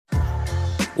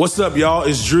What's up, y'all?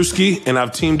 It's Drewski, and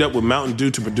I've teamed up with Mountain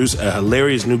Dew to produce a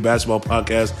hilarious new basketball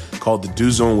podcast called The Dew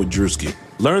Zone with Drewski.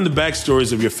 Learn the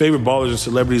backstories of your favorite ballers and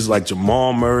celebrities like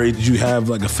Jamal Murray. Did you have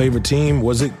like a favorite team?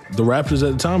 Was it the Raptors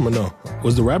at the time or no?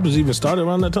 Was the Raptors even started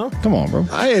around that time? Come on, bro.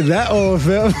 I ain't that old,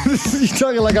 fam. You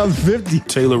talking like I'm 50.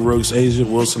 Taylor Rooks, Asia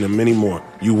Wilson, and many more.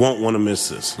 You won't want to miss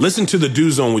this. Listen to The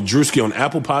Dew Zone with Drewski on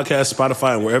Apple Podcasts,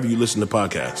 Spotify, and wherever you listen to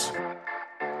podcasts.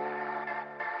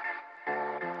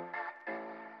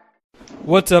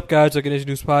 What's up, guys? Welcome to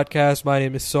News Podcast. My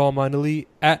name is Salman Ali,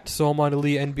 at Salman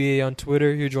Ali NBA on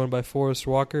Twitter. You're joined by Forrest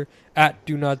Walker, at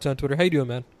Do Nots on Twitter. How you doing,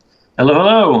 man?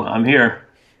 Hello. I'm here.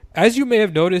 As you may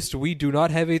have noticed, we do not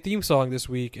have a theme song this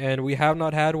week, and we have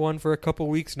not had one for a couple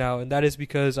weeks now, and that is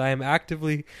because I am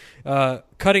actively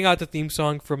cutting out the theme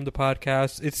song from the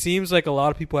podcast. It seems like a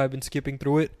lot of people have been skipping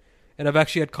through it, and I've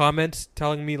actually had comments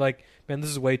telling me, like, man,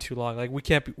 this is way too long. Like, we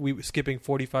can't be skipping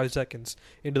 45 seconds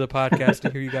into the podcast to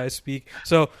hear you guys speak.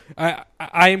 So I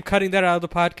am cutting that out of the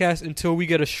podcast until we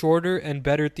get a shorter and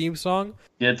better theme song.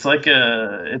 Yeah, it's like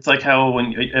how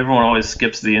when everyone always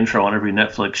skips the intro on every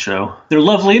Netflix show. They're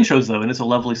lovely intros though, and it's a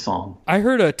lovely song. I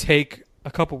heard a take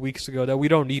a couple weeks ago that we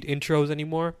don't need intros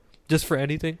anymore, just for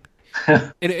anything.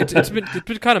 And it's been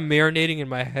kind of marinating in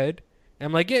my head. And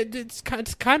I'm like, yeah, it's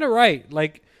kind of right.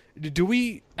 Like, do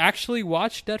we actually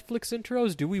watch Netflix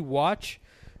intros? Do we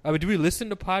listen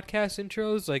to podcast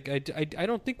intros? Like, I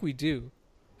don't think we do.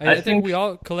 I think we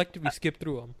all collectively skip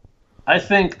through them. I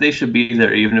think they should be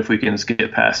there even if we can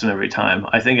skip past them every time.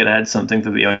 I think it adds something to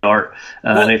the art,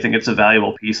 and I think it's a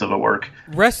valuable piece of a work.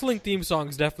 Wrestling theme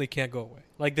songs definitely can't go away.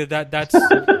 Like, that's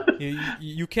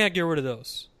you can't get rid of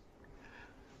those.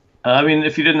 I mean,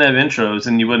 if you didn't have intros,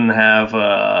 then you wouldn't have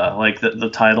like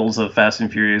the titles of Fast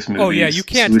and Furious movies. Oh yeah, you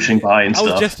can't swooshing by and stuff.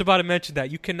 I was just about to mention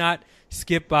that you cannot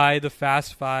skip by the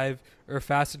Fast Five or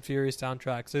Fast and Furious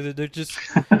soundtracks. So they're just.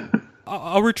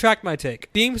 I'll retract my take.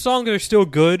 Theme songs are still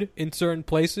good in certain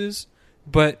places,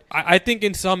 but I think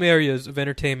in some areas of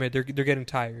entertainment they're getting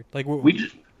tired. Like we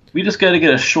just got to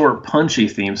get a short, punchy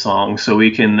theme song so we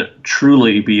can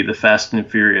truly be the Fast and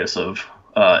Furious of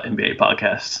NBA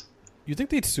podcasts. You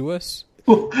think they'd sue us?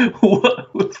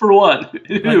 What? For what? Like,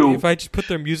 if I just put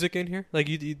their music in here, like,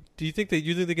 do you think they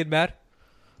get mad?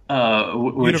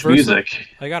 Which Universal? music?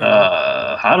 Like,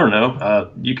 I don't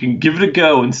know. You can give it a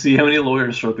go and see how many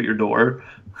lawyers show up at your door.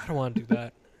 I don't want to do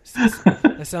that.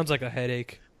 That sounds like a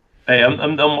headache. Hey,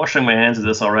 I'm washing my hands of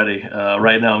this already.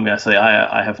 Right now, I'm gonna say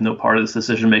I have no part of this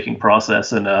decision-making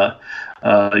process, and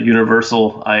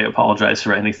Universal, I apologize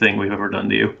for anything we've ever done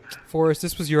to you. Forrest,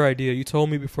 this was your idea. You told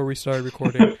me before we started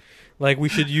recording, like, we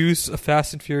should use a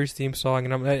Fast and Furious theme song,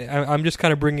 and I'm just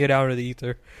kind of bringing it out of the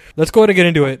ether. Let's go ahead and get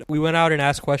into it. We went out and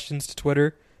asked questions to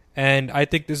Twitter, and I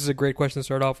think this is a great question to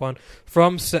start off on.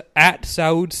 From at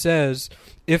Saud says,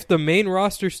 if the main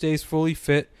roster stays fully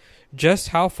fit, just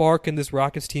how far can this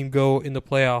Rockets team go in the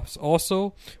playoffs?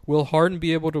 Also, will Harden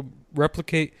be able to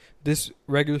replicate this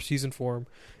regular season form?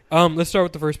 Let's start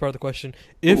with the first part of the question.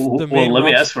 Let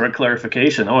me ask for a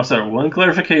clarification. I want to start with one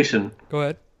clarification. Go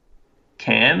ahead.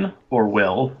 Can or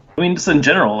will? I mean, just in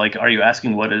general, like, are you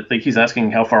asking he's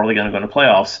asking how far are they going to go in the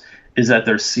playoffs? Is that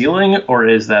their ceiling or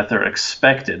is that their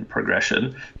expected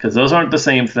progression? Because those aren't the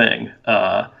same thing.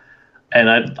 And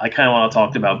I kind of want to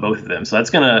talk about both of them. So that's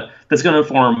gonna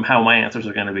inform how my answers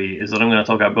are going to be. Is that I'm going to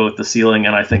talk about both the ceiling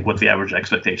and I think what the average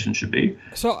expectation should be.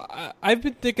 So I've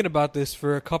been thinking about this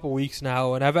for a couple weeks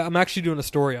now, and I'm actually doing a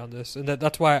story on this, and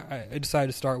that's why I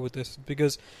decided to start with this,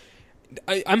 because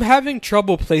I'm having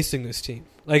trouble placing this team.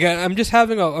 Like, I'm just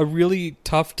having a really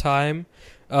tough time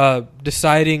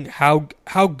deciding how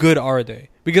good are they,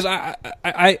 because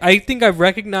I think I've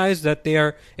recognized that they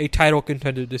are a title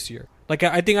contender this year. Like,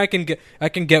 I think I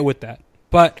can get with that,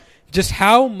 but just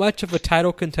how much of a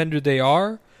title contender they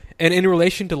are, and in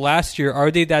relation to last year,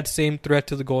 are they that same threat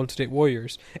to the Golden State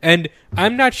Warriors? And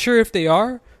I'm not sure if they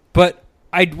are, but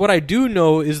what I do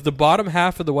know is the bottom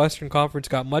half of the Western Conference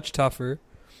got much tougher,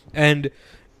 and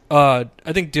I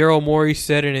think Daryl Morey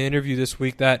said in an interview this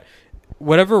week that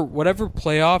whatever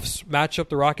playoffs matchup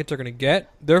the Rockets are going to get,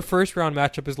 their first round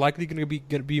matchup is likely going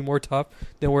to be more tough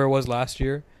than where it was last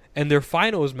year. And their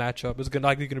finals matchup is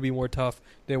likely going to be more tough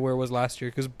than where it was last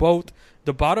year, because both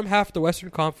the bottom half of the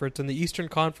Western Conference and the Eastern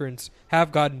Conference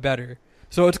have gotten better.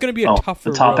 So it's going to be a tougher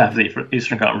road. The top half of the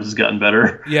Eastern Conference has gotten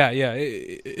better. Yeah.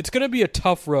 It's going to be a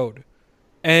tough road.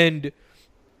 And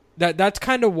that's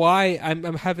kind of why I'm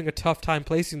having a tough time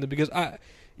placing them, because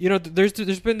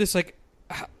there's been this, like,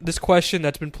 this question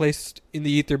that's been placed in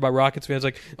the ether by Rockets fans,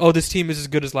 like, oh, this team is as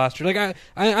good as last year. Like,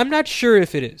 I'm not sure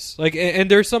if it is. Like, and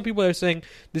there are some people that are saying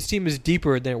this team is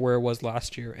deeper than where it was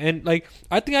last year. And, like,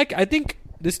 I think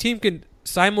this team can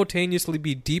simultaneously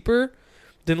be deeper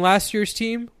than last year's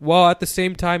team while at the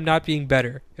same time not being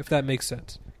better, if that makes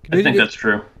sense. I think that's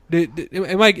true.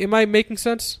 Am I making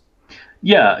sense?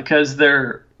 Yeah, because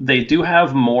they do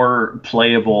have more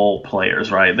playable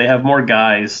players, right? They have more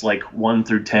guys like 1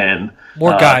 through 10.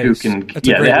 More guys. Who can,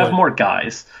 they have more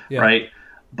guys, right?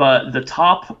 But the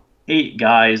top 8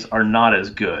 guys are not as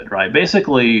good, right?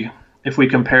 Basically, if we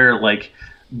compare like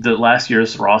the last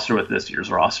year's roster with this year's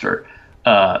roster,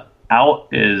 out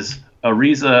is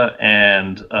Ariza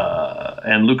and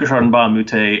Lucas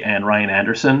Mbamute and Ryan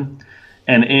Anderson.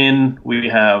 And in, we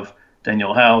have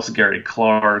Daniel House, Gary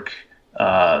Clark,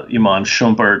 Iman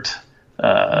Shumpert,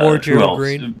 more Gerald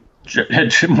Green,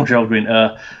 more Gerald Green,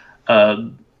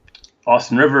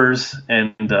 Austin Rivers,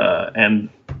 and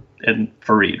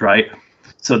Fareed, right?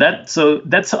 So that's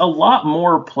a lot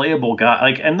more playable guy.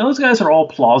 Like, and those guys are all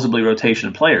plausibly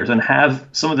rotation players, and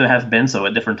some of them have been so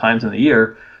at different times in the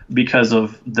year because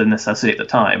of the necessity at the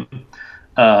time.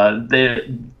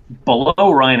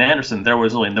 Below Ryan Anderson, there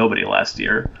was really nobody last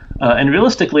year. And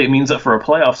realistically, it means that for a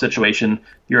playoff situation,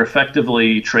 you're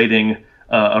effectively trading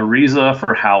Ariza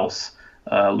for House,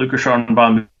 Lucas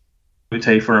Mbamute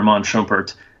for Iman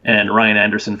Shumpert, and Ryan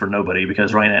Anderson for nobody,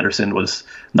 because Ryan Anderson was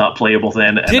not playable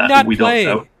then. And we don't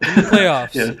know in the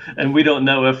playoffs. Yeah, and we don't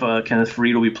know if Kenneth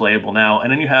Faried will be playable now.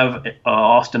 And then you have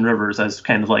Austin Rivers as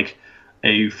kind of like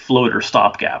a floater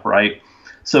stopgap, right?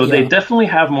 So they definitely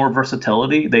have more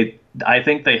versatility. I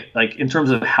think they, like, in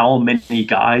terms of how many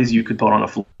guys you could put on a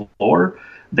floor,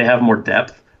 they have more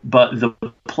depth. But the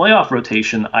playoff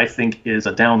rotation, I think, is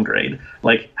a downgrade.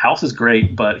 Like, House is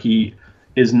great, but he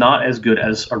is not as good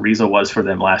as Ariza was for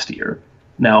them last year.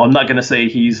 Now, I'm not going to say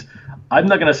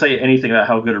anything about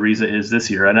how good Ariza is this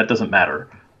year, and that doesn't matter.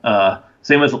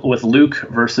 Same with Luke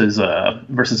versus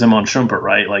Iman Shumpert,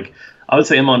 right? Like, I would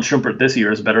say Iman Shumpert this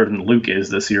year is better than Luke is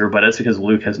this year, but that's because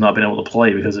Luke has not been able to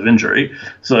play because of injury.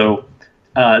 So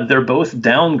they're both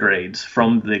downgrades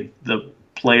from the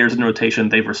players in rotation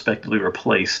they've respectively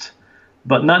replaced,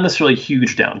 but not necessarily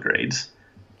huge downgrades.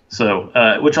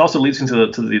 So, which also leads into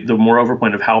the moreover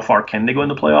point of how far can they go in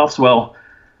the playoffs? Well,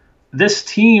 this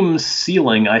team's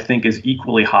ceiling, I think, is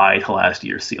equally high to last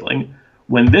year's ceiling.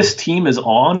 When this team is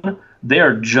on, they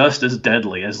are just as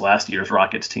deadly as last year's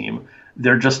Rockets team.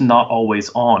 They're just not always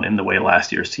on in the way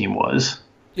last year's team was.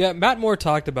 Yeah, Matt Moore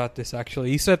talked about this,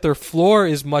 actually. He said their floor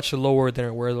is much lower than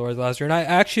it was last year, and I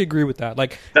actually agree with that.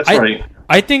 Like, that's right.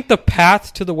 I think the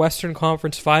path to the Western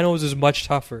Conference Finals is much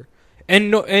tougher.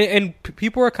 And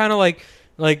people are kind of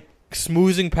like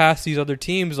smoozing past these other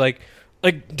teams. Like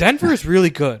Denver is really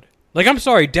good. Like, I'm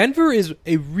sorry, Denver is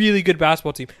a really good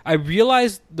basketball team. I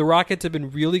realize the Rockets have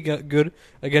been really good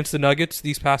against the Nuggets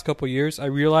these past couple of years. I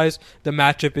realize the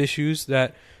matchup issues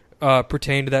that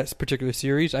pertain to that particular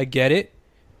series. I get it.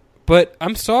 But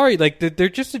I'm sorry, like, they're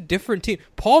just a different team.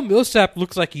 Paul Millsap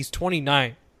looks like he's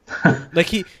 29. Like,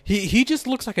 he just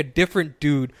looks like a different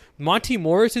dude. Monty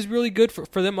Morris is really good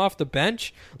for them off the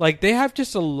bench. Like, they have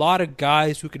just a lot of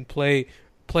guys who can play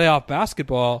playoff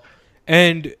basketball.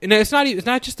 And it's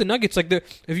not just the Nuggets. Like,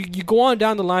 if you go on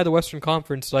down the line of the Western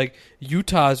Conference, like,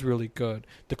 Utah is really good.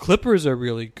 The Clippers are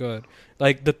really good.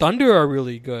 Like, the Thunder are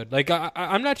really good. Like,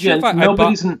 I'm not sure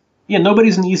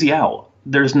nobody's an easy out.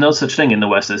 There's no such thing in the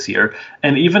West this year.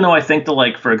 And even though I think that,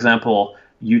 like, for example,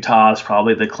 Utah is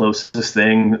probably the closest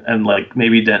thing, and like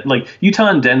maybe Utah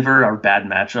and Denver are bad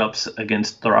matchups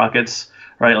against the Rockets,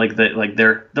 right?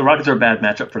 The Rockets are a bad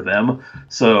matchup for them.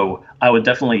 So I would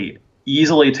definitely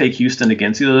easily take Houston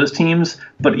against either of those teams,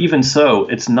 but even so,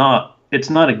 it's not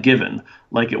a given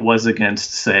like it was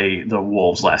against, say, the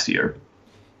Wolves last year.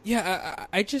 Yeah,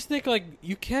 I just think, like,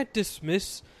 you can't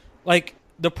dismiss, like,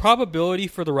 the probability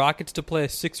for the Rockets to play a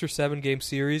 6 or 7 game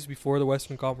series before the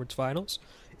Western Conference Finals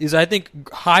is, I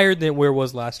think, higher than where it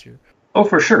was last year. Oh,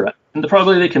 for sure. And the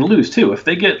probability they can lose too. If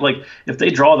they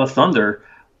draw the Thunder,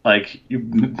 like, I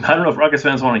don't know if Rockets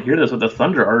fans want to hear this, but the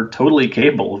Thunder are totally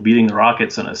capable of beating the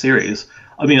Rockets in a series.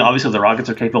 I mean, obviously the Rockets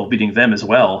are capable of beating them as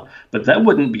well, but that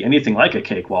wouldn't be anything like a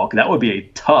cakewalk. That would be a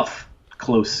tough,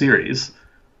 close series.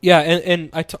 Yeah,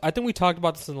 and I think we talked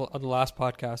about this on the last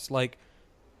podcast. Like,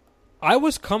 I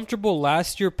was comfortable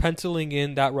last year penciling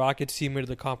in that Rockets team into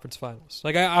the conference finals.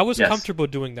 Like, I was comfortable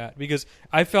doing that because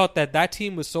I felt that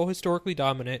team was so historically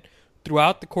dominant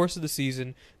throughout the course of the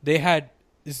season. They had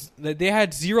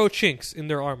 0 chinks in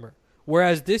their armor.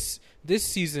 Whereas this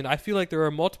season, I feel like there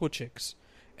are multiple chinks.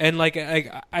 And, like,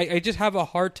 I just have a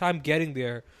hard time getting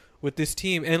there with this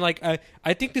team. And, like,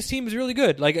 I think this team is really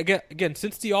good. Like, again,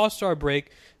 since the All-Star break,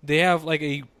 they have, like,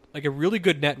 a like a really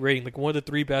good net rating, like one of the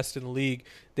 3 best in the league.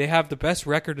 They have the best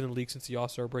record in the league since the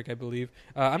All-Star break, I believe.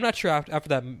 I'm not sure after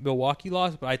that Milwaukee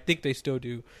loss, but I think they still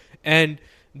do. And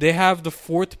they have the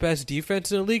 4th best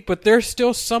defense in the league, but there's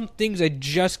still some things I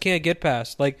just can't get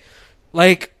past. Like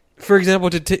for example,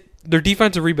 their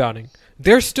defensive rebounding.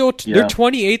 They're still they're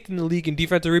 28th in the league in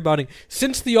defensive rebounding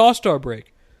since the All-Star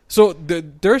break. So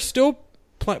they're still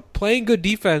playing good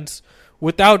defense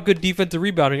without good defensive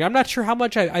rebounding. I'm not sure how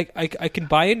much I can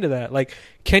buy into that. Like,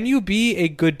 can you be a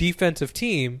good defensive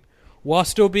team while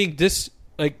still being this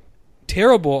like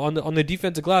terrible on the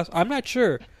defensive glass? I'm not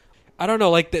sure. I don't know.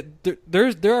 Like,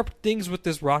 there are things with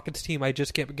this Rockets team I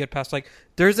just can't get past. Like,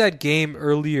 there's that game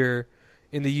earlier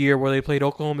in the year where they played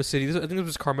Oklahoma City. I think it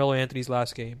was Carmelo Anthony's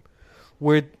last game,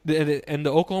 where the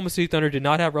Oklahoma City Thunder did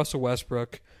not have Russell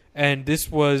Westbrook, and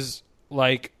this was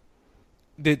like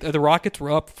the Rockets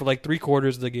were up for like 3/4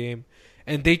 of the game,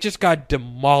 and they just got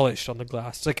demolished on the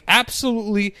glass, like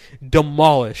absolutely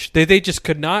demolished. They just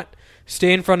could not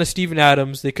stay in front of Steven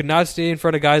Adams. They could not stay in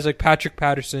front of guys like Patrick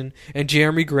Patterson and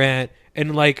Jeremy Grant,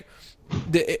 and like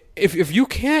if you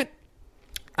can't.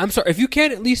 I'm sorry, if you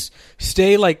can't at least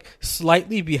stay like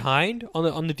slightly behind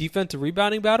on the defensive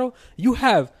rebounding battle, you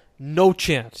have no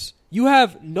chance. You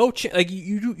have no chance. Like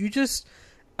you just,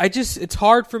 it's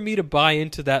hard for me to buy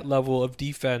into that level of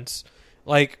defense,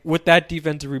 like with that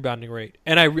defensive rebounding rate.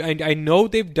 And I know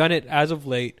they've done it as of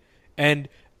late. And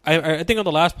I think on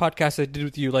the last podcast I did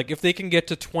with you, like if they can get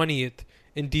to 20th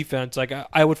in defense, like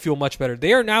I would feel much better.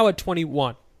 They are now at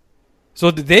 21,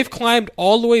 so they've climbed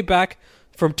all the way back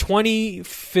from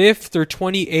 25th or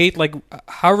 28th, like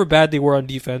however bad they were on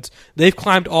defense. They've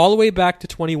climbed all the way back to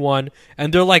 21,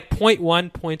 and they're like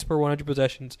 0.1 points per 100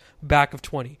 possessions back of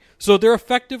 20. So they're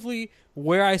effectively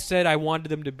where I said I wanted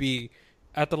them to be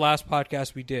at the last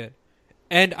podcast we did.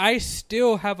 And I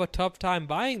still have a tough time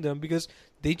buying them because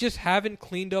they just haven't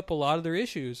cleaned up a lot of their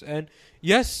issues. And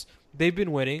yes, they've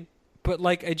been winning, but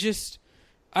like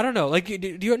I don't know. Like,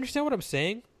 do you understand what I'm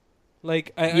saying?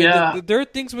 Like, there are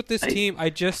things with this team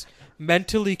I just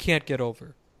mentally can't get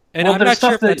over. And I'm not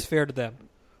sure if that's fair to them.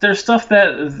 There's stuff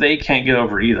that they can't get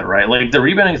over either, right? Like, the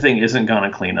rebounding thing isn't going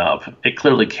to clean up. It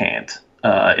clearly can't.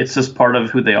 It's just part of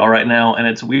who they are right now. And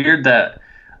it's weird that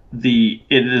it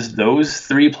is those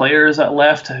 3 players that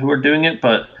left who are doing it.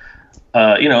 But,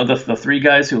 the 3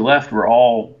 guys who left were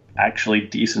all actually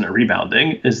decent at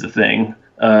rebounding is the thing.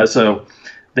 So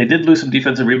they did lose some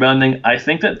defensive rebounding. I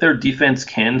think that their defense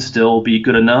can still be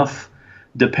good enough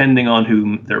depending on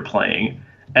whom they're playing.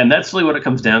 And that's really what it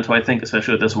comes down to, I think,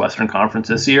 especially with this Western Conference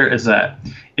this year, is that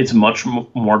it's much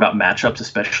more about matchups,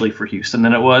 especially for Houston,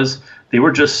 than it was. They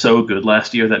were just so good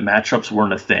last year that matchups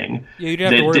weren't a thing. Yeah, you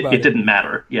didn't have to worry about it. It didn't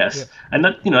matter, yes. Yeah. And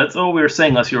that's what we were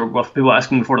saying last year with people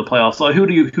asking before the playoffs, like, who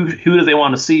do they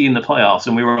want to see in the playoffs?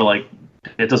 And we were like,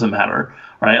 it doesn't matter.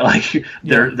 Right, like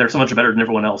they're so much better than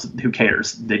everyone else. Who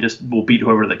cares? They just will beat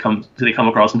whoever they come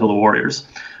across until the Warriors.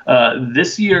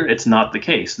 This year, it's not the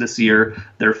case. This year,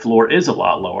 their floor is a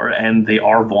lot lower, and they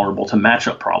are vulnerable to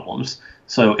matchup problems.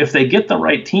 So if they get the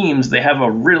right teams, they have a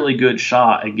really good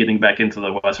shot at getting back into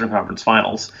the Western Conference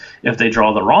Finals. If they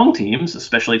draw the wrong teams,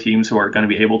 especially teams who are going to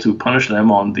be able to punish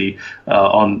them on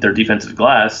their defensive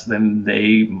glass, then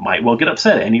they might well get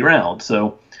upset any round.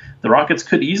 So the Rockets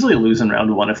could easily lose in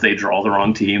round 1 if they draw the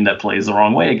wrong team that plays the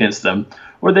wrong way against them,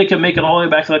 or they can make it all the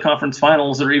way back to the conference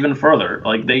finals or even further.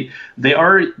 Like they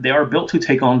are built to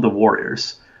take on the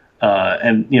Warriors,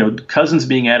 and Cousins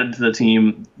being added to the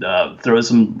team throws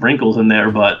some wrinkles in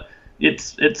there, but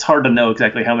it's hard to know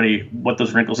exactly what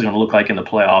those wrinkles are going to look like in the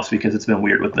playoffs because it's been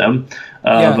weird with them.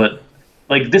 But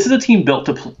like this is a team built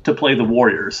to play the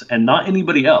Warriors and not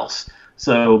anybody else.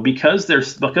 So because their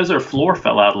floor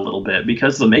fell out a little bit,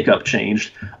 because the makeup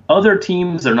changed, other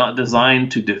teams they're not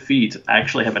designed to defeat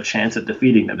actually have a chance at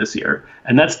defeating them this year.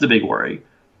 And that's the big worry.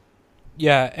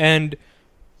 Yeah, and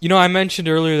I mentioned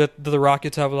earlier that the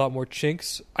Rockets have a lot more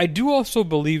chinks. I do also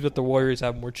believe that the Warriors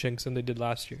have more chinks than they did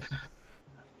last year.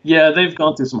 Yeah, they've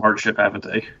gone through some hardship, haven't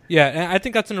they? Yeah, and I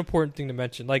think that's an important thing to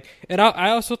mention. Like, and I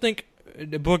also think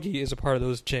Boogie is a part of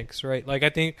those chinks, right? Like, I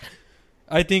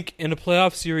think in a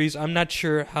playoff series, I'm not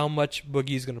sure how much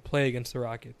Boogie's going to play against the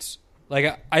Rockets.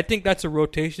 Like, I think that's a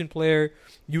rotation player.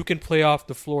 You can play off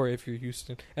the floor if you're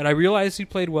Houston. And I realize he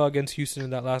played well against Houston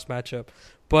in that last matchup.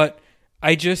 But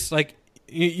I just, like,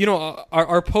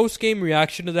 our post-game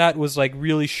reaction to that was, like,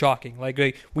 really shocking. Like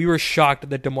we were shocked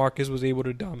that DeMarcus was able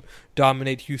to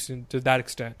dominate Houston to that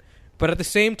extent. But at the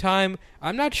same time,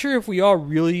 I'm not sure if we all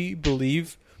really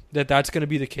believe that that's going to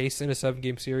be the case in a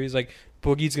 7-game series. Like,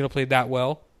 Boogie's going to play that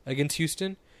well against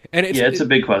Houston. And it's a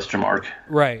big question mark.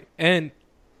 Right. And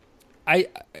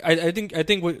I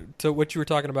think what you were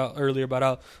talking about earlier about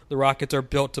how the Rockets are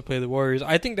built to play the Warriors,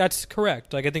 I think that's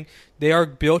correct. Like I think they are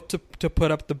built to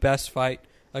put up the best fight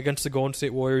against the Golden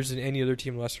State Warriors and any other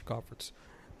team in the Western Conference.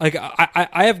 Like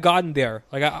I have gotten there.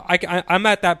 Like I'm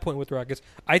at that point with the Rockets.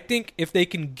 I think if they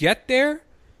can get there,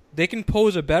 they can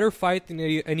pose a better fight than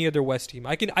any other West team.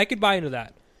 I could buy into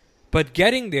that. But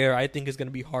getting there, I think, is going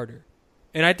to be harder.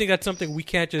 And I think that's something we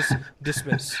can't just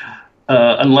dismiss.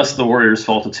 Unless the Warriors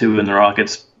fall to 2 and the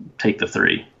Rockets take the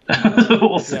 3.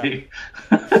 We'll see.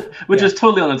 Which is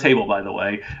totally on the table, by the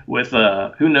way. With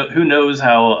who knows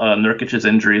how Nurkic's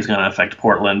injury is going to affect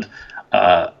Portland.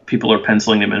 People are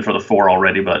penciling him in for the 4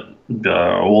 already, but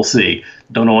we'll see.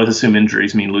 Don't always assume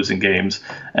injuries mean losing games.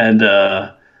 And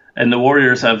the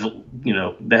Warriors have,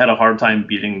 they had a hard time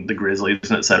beating the Grizzlies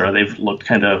and et cetera. They've looked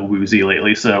kind of woozy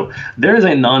lately. So there is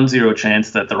a non-zero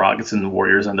chance that the Rockets and the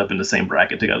Warriors end up in the same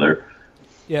bracket together.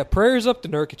 Yeah, prayers up to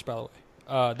Nurkic, by the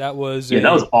way. That was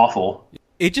awful.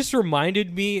 It just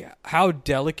reminded me how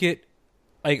delicate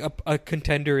like a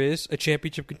contender is, a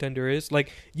championship contender is.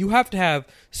 Like, you have to have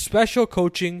special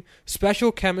coaching,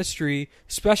 special chemistry,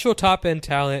 special top-end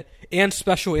talent, and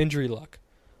special injury luck.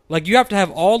 Like, you have to have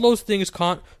all those things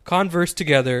converse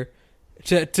together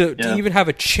to even have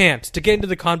a chance to get into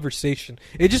the conversation.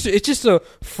 It's just a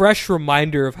fresh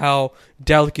reminder of how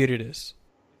delicate it is.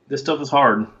 This stuff is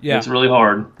hard. Yeah. It's really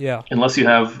hard. Yeah. Unless you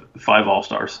have 5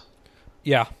 All-Stars.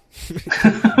 Yeah.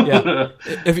 Yeah.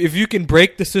 If you can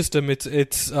break the system,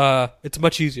 it's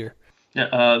much easier.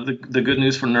 Yeah. The good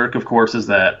news for Nurk, of course, is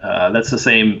that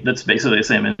that's basically the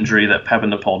same injury that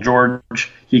happened to Paul George.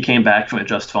 He came back from it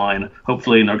just fine.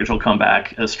 Hopefully, Nurkic will come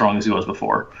back as strong as he was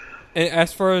before. And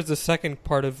as far as the second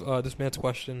part of this man's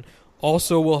question,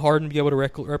 also will Harden be able to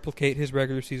replicate his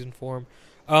regular season form?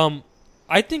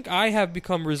 I think I have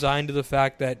become resigned to the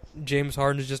fact that James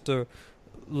Harden is just a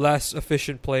less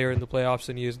efficient player in the playoffs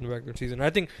than he is in the regular season. I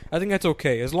think that's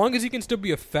okay as long as he can still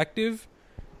be effective.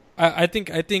 I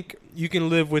think you can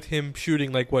live with him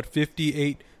shooting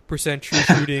 58% true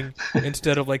shooting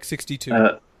instead of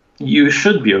 62. You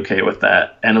should be okay with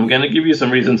that, and I'm going to give you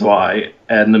some reasons why.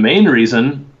 And the main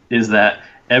reason is that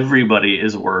everybody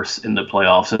is worse in the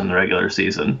playoffs than the regular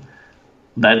season.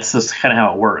 That's just kind of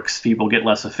how it works. People get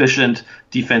less efficient,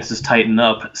 defenses tighten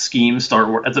up, schemes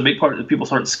start. That's a big part. People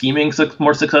start scheming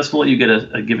more successfully. You get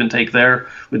a give and take there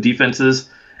with defenses.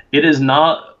 It is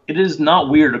not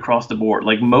weird across the board.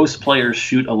 Like, most players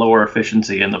shoot a lower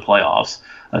efficiency in the playoffs.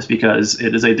 That's because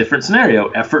it is a different scenario.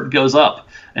 Effort goes up,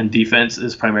 and defense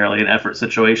is primarily an effort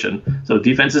situation. So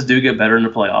defenses do get better in the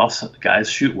playoffs. Guys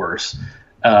shoot worse.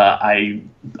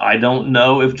 I don't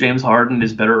know if James Harden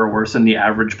is better or worse than the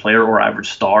average player or average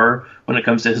star when it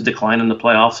comes to his decline in the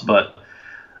playoffs. But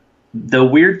the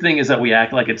weird thing is that we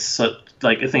act like I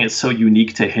think it's so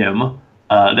unique to him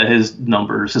that his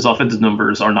offensive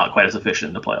numbers are not quite as efficient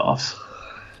in the playoffs.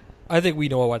 I think we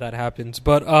know why that happens.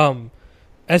 But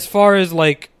as far as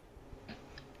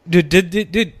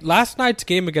did last night's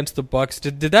game against the Bucks,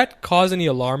 did that cause any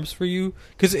alarms for you?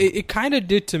 Because it kind of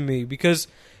did to me, because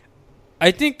I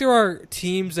think there are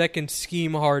teams that can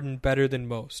scheme Harden better than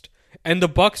most, and the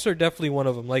Bucks are definitely one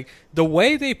of them. Like, the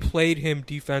way they played him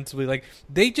defensively,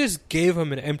 they just gave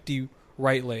him an empty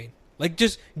right lane,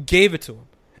 just gave it to him,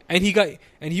 and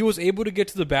he was able to get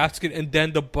to the basket, and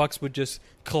then the Bucks would just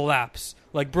collapse.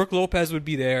 Brook Lopez would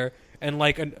be there, and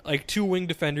 2 wing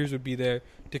defenders would be there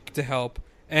to help.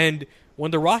 And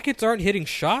when the Rockets aren't hitting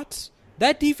shots,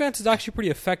 that defense is actually pretty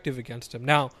effective against him.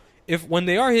 Now, when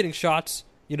they are hitting shots,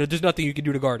 there's nothing you can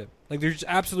do to guard him. There's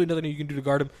absolutely nothing you can do to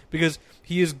guard him, because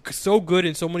he is so good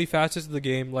in so many facets of the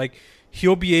game.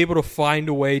 He'll be able to find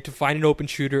a way to find an open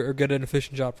shooter or get an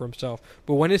efficient shot for himself.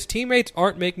 But when his teammates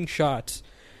aren't making shots,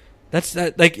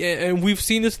 and we've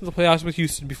seen this in the playoffs with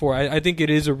Houston before. I think it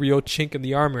is a real chink in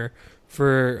the armor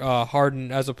for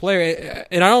Harden as a player.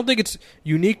 And I don't think it's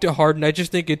unique to Harden. I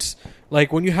just think it's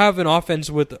when you have an offense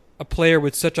with a player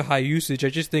with such a high usage, I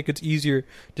just think it's easier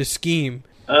to scheme.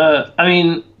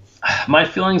 My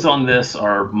feelings on this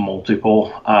are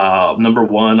multiple. Number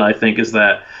one, I think, is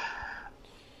that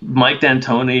Mike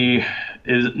D'Antoni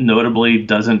notably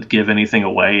doesn't give anything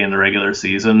away in the regular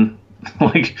season.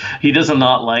 He does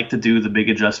not like to do the big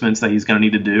adjustments that he's going to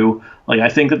need to do. I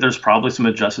think that there's probably some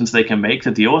adjustments they can make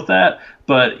to deal with that.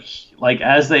 But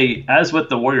as with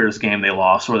the Warriors game they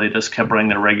lost, where they just kept running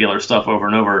their regular stuff over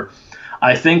and over,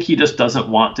 I think he just doesn't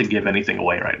want to give anything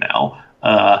away right now.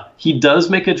 He does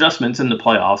make adjustments in the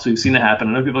playoffs. We've seen it happen.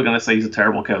 I know people are going to say he's a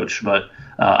terrible coach, but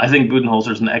I think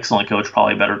Budenholzer's an excellent coach,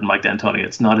 probably better than Mike D'Antoni.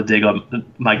 It's not a dig on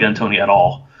Mike D'Antoni at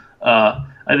all.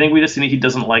 I think we just he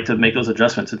doesn't like to make those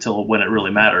adjustments until when it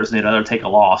really matters, and he'd rather take a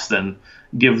loss than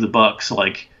give the Bucks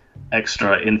like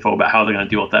extra info about how they're going to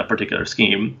deal with that particular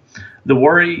scheme. The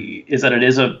worry is that it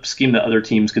is a scheme that other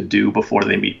teams could do before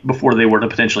they were to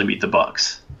potentially meet the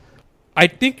Bucks. I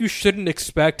think you shouldn't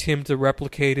expect him to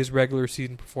replicate his regular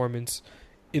season performance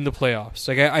in the playoffs.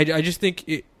 Like I just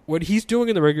think what he's doing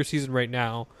in the regular season right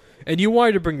now, and you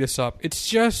wanted to bring this up, it's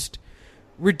just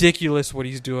ridiculous what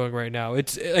he's doing right now.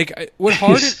 It's like what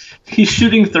Harden he's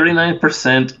shooting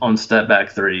 39% on step back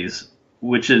threes,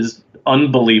 which is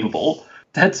unbelievable.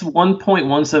 That's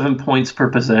 1.17 points per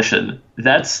possession.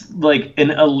 That's like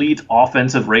an elite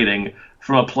offensive rating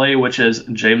from a play which is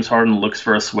James Harden looks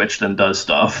for a switch then does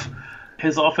stuff.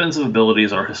 His offensive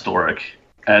abilities are historic,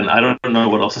 and I don't know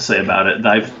what else to say about it.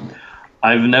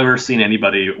 I've never seen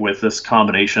anybody with this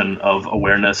combination of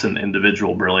awareness and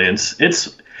individual brilliance. It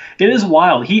is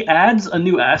wild. He adds a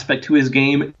new aspect to his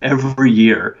game every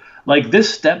year. Like,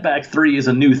 this step back three is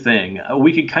a new thing.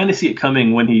 We could kind of see it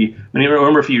coming when he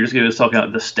remember a few years ago he was talking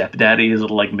about the stepdaddy, his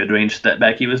little like mid-range step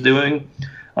back he was doing.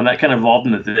 And that kind of evolved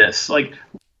into this. Like,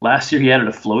 last year he added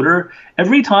a floater.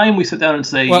 Every time we sit down and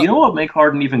say, you know what would make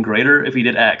Harden even greater if he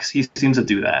did X, he seems to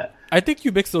do that. I think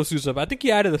you mix those two up. I think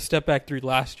he added the step back three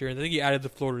last year, and I think he added the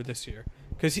floater this year.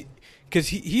 Because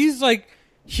he's like,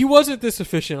 he wasn't this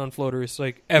efficient on floaters,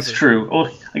 like, ever. It's true. Well,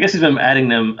 I guess he's been adding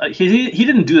them. He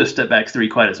didn't do the step back three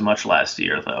quite as much last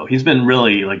year, though. He's been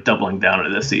really like doubling down on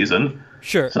it this season.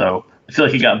 Sure. So I feel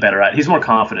like he got better at it. He's more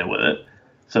confident with it.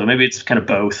 So maybe it's kind of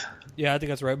both. Yeah, I think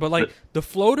that's right. But like the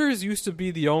floaters used to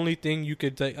be the only thing you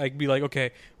could like be like,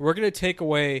 okay, we're gonna take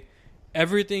away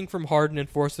everything from Harden and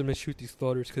force him to shoot these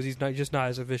floaters because he's just not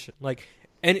as efficient. Like,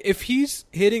 and if he's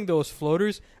hitting those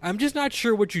floaters, I'm just not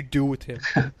sure what you do with him.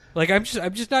 Like, I'm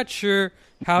just not sure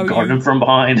how guard him from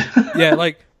behind. Yeah,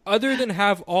 like other than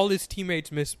have all his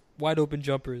teammates miss wide open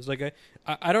jumpers. Like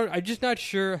I'm just not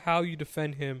sure how you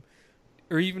defend him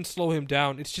or even slow him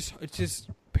down. It's just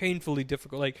painfully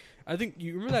difficult. Like, I think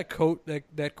you remember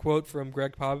that quote from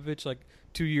Greg Popovich like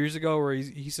 2 years ago where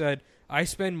he said, "I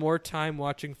spend more time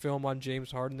watching film on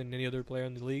James Harden than any other player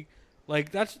in the league."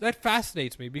 Like, that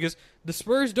fascinates me because the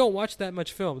Spurs don't watch that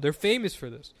much film. They're famous for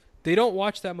this. They don't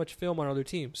watch that much film on other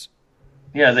teams.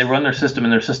 Yeah, they run their system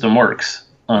and their system works.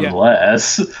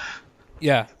 Unless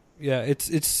Yeah,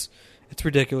 it's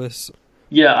ridiculous.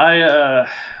 Yeah,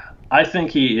 I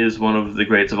think he is one of the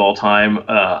greats of all time.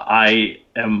 I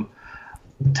am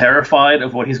terrified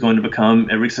of what he's going to become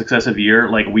every successive year.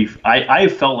 Like, I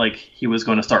felt like he was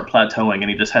going to start plateauing, and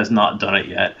he just has not done it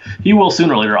yet. He will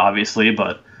sooner or later, obviously,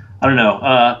 but I don't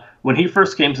know. When he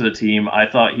first came to the team, I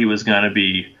thought he was going to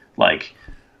be like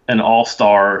an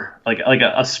all-star, like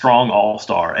a strong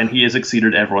all-star, and he has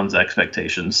exceeded everyone's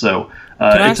expectations. So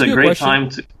it's a great time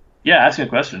to. Yeah, ask me a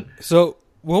question. So,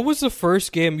 what was the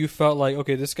first game you felt like,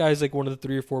 okay, this guy's like one of the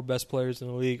 3 or 4 best players in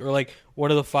the league, or like one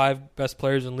of the 5 best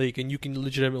players in the league, and you can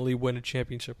legitimately win a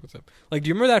championship with him? Like, do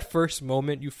you remember that first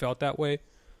moment you felt that way?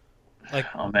 Like,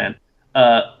 oh man,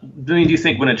 do you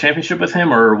think win a championship with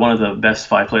him or one of the best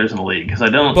 5 players in the league? Because I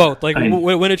don't both. Like,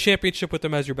 win a championship with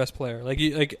him as your best player.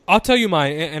 Like I'll tell you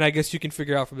mine, and I guess you can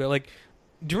figure out from there. Like,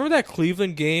 do you remember that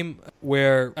Cleveland game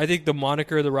where I think the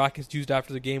moniker the Rockets used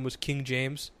after the game was King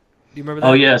James? Do you remember that?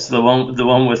 Oh yes, the one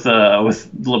with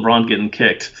LeBron getting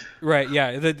kicked. Right,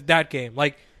 yeah, that game.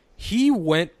 Like, he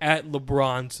went at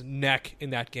LeBron's neck in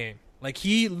that game. Like,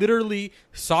 he literally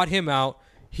sought him out.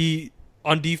 He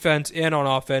on defense and on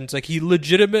offense. Like, he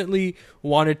legitimately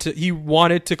wanted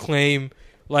to claim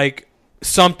like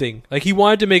something. Like, he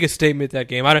wanted to make a statement that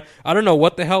game. I don't know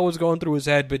what the hell was going through his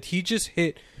head, but he just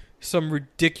hit some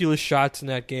ridiculous shots in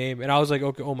that game, and I was like,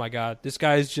 okay, oh my god, this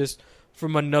guy's just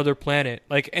from another planet.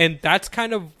 Like, and that's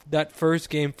kind of that first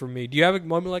game for me. Do you have a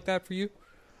moment like that for you?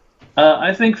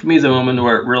 I think for me, the moment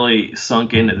where it really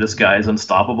sunk in that this guy is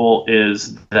unstoppable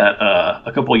is that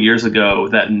a couple of years ago,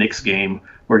 that Knicks game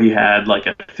where he had like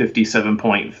a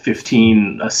 57-point,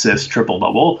 15 assist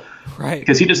triple-double. Right.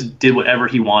 Because he just did whatever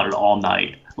he wanted all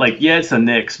night. Like, yeah, it's the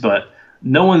Knicks, but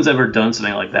no one's ever done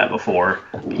something like that before.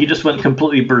 He just went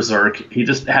completely berserk. He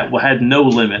just had no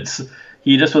limits.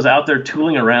 He just was out there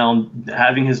tooling around,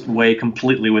 having his way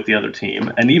completely with the other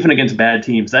team. And even against bad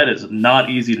teams, that is not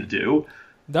easy to do.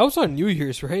 That was on New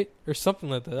Year's, right? Or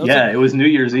something like that. It was New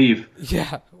Year's Eve.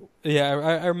 Yeah. Yeah,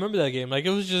 I remember that game. Like,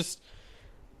 it was just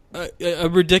a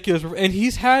ridiculous... And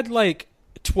he's had, like,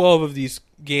 12 of these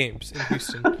games in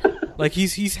Houston. Like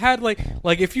he's had like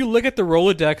if you look at the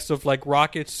Rolodex of like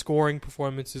Rockets scoring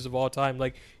performances of all time,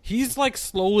 like he's like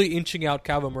slowly inching out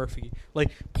Calvin Murphy.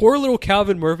 Like poor little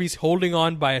Calvin Murphy's holding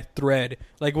on by a thread.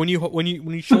 Like when you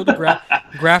show the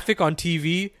graphic on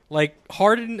TV, like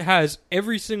Harden has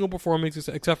every single performance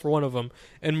except for one of them,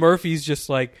 and Murphy's just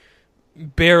like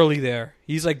barely there.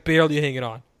 He's like barely hanging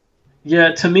on.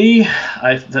 Yeah, to me,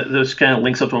 this kind of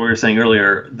links up to what we were saying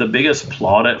earlier. The biggest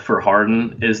plaudit for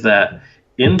Harden is that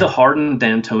in the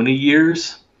Harden-D'Antoni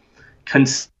years,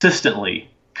 consistently,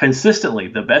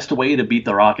 the best way to beat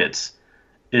the Rockets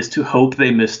is to hope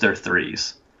they miss their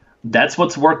threes. That's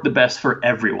what's worked the best for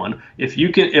everyone.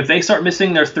 If they start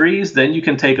missing their threes, then you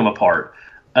can take them apart.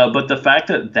 But the fact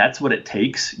that that's what it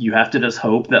takes, you have to just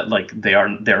hope that like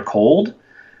they're cold.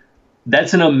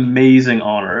 That's an amazing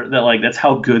honor. That's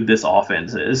how good this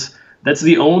offense is. That's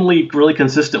the only really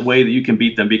consistent way that you can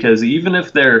beat them, because even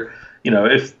if they're,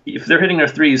 if they're hitting their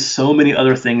threes, so many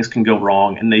other things can go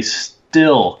wrong, and they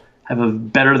still have a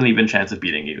better than even chance of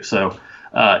beating you. So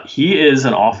he is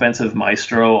an offensive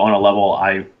maestro on a level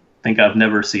I think I've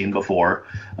never seen before,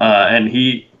 and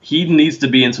he needs to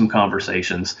be in some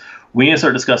conversations. We need to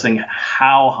start discussing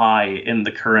how high in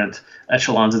the current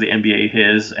echelons of the NBA he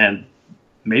is, and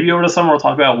maybe over the summer we'll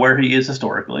talk about where he is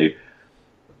historically.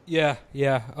 Yeah.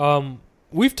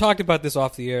 We've talked about this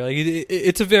off the air. Like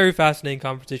it's a very fascinating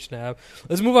conversation to have.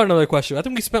 Let's move on to another question. I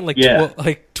think we spent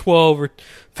 12 or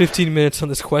 15 minutes on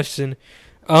this question.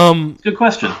 Good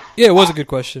question. Yeah, it was a good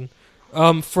question.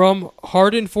 From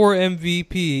Harden for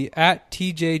MVP at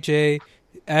TJJSZN.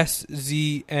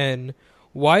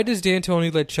 Why does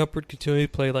D'Antoni let Shumpert continue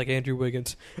to play like Andrew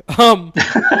Wiggins?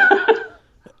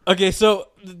 Okay, so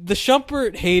the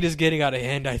Shumpert hate is getting out of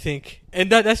hand, I think,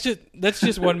 and that's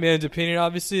just one man's opinion.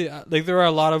 Obviously, like there are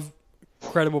a lot of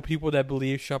credible people that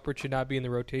believe Shumpert should not be in the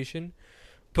rotation,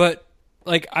 but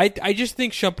like I just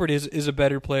think Shumpert is a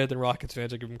better player than Rockets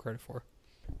fans are giving him credit for.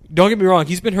 Don't get me wrong;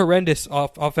 he's been horrendous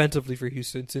offensively for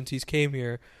Houston since he's came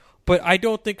here, but I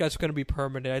don't think that's going to be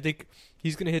permanent. I think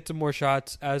he's going to hit some more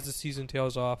shots as the season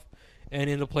tails off, and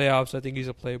in the playoffs, I think he's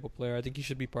a playable player. I think he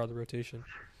should be part of the rotation.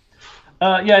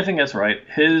 Yeah, I think that's right.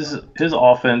 His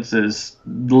offense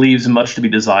leaves much to be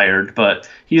desired, but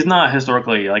he's not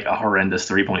historically like a horrendous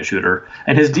 3-point shooter,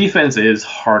 and his defense is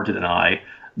hard to deny.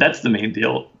 That's the main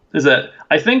deal. Is that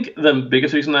I think the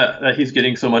biggest reason that he's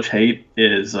getting so much hate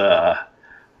is there's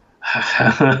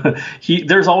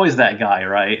always that guy,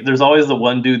 right? There's always the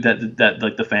one dude that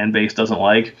like the fan base doesn't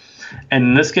like, and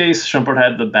in this case, Shumpert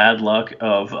had the bad luck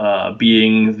of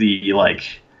being the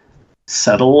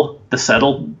settle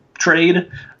trade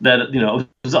that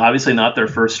was obviously not their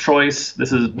first choice.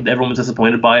 Everyone was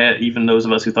disappointed by it. Even those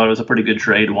of us who thought it was a pretty good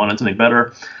trade wanted something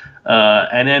better.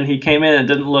 And then he came in and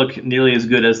didn't look nearly as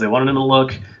good as they wanted him to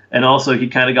look. And also he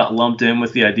kind of got lumped in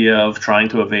with the idea of trying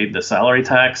to evade the salary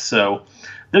tax. So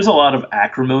there's a lot of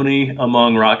acrimony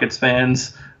among Rockets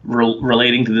fans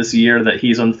relating to this year that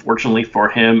he's unfortunately for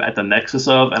him at the nexus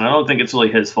of, and I don't think it's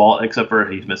really his fault except for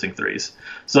he's missing threes.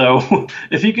 So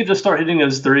if he could just start hitting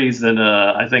those threes, then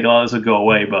I think a lot of this would go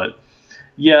away. But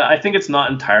yeah, I think it's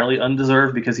not entirely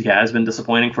undeserved because he has been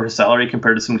disappointing for his salary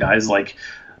compared to some guys like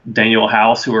Daniel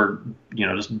House who are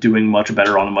just doing much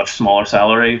better on a much smaller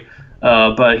salary.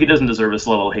 But he doesn't deserve this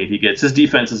level of hate he gets. His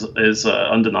defense is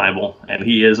undeniable, and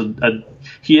he is an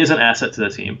asset to the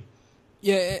team.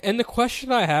 Yeah, and the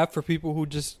question I have for people who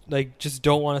just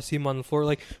don't want to see him on the floor,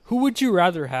 like, who would you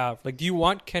rather have? Like, do you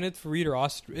want Kenneth Faried or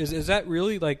Austin? Is that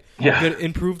really going to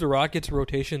improve the Rockets'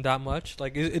 rotation that much?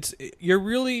 Like, you're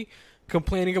really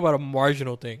complaining about a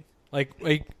marginal thing. Like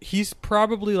he's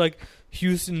probably like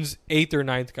Houston's 8th or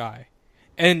 9th guy,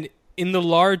 and in the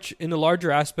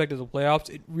larger aspect of the playoffs,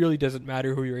 it really doesn't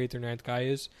matter who your 8th or 9th guy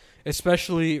is,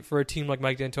 especially for a team like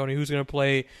Mike D'Antoni, who's going to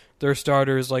play their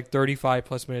starters like 35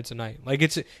 plus minutes a night. Like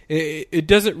it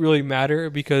doesn't really matter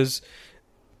because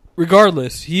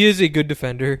regardless, he is a good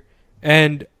defender,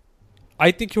 and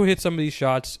I think he'll hit some of these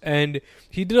shots. And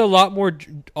he did a lot more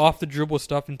off the dribble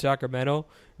stuff in Sacramento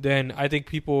than I think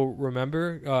people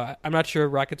remember. I'm not sure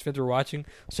if Rockets fans were watching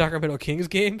Sacramento Kings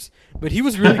games, but he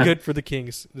was really good for the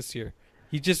Kings this year.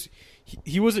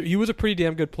 He was a pretty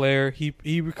damn good player.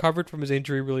 He recovered from his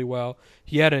injury really well.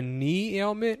 He had a knee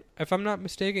ailment, if I'm not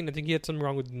mistaken. I think he had something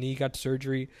wrong with the knee. Got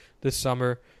surgery this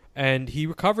summer, and he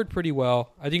recovered pretty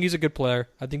well. I think he's a good player.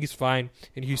 I think he's fine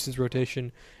in Houston's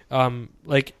rotation.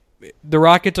 The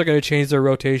Rockets are going to change their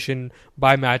rotation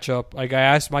by matchup. Like, I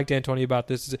asked Mike D'Antoni about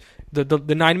this. The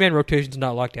 9-man rotation is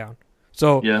not locked down.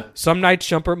 So yeah. Some nights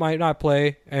Shumpert might not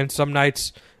play, and some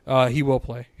nights he will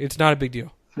play. It's not a big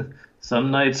deal.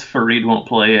 Some nights Faried won't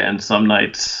play, and some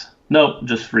nights Nope,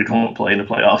 just Fareed won't play in the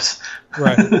playoffs.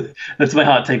 Right. That's my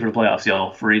hot take for the playoffs,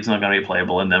 y'all. Fareed's not going to be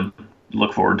playable in them.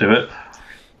 Look forward to it.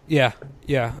 Yeah.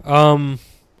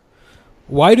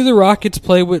 Why do the Rockets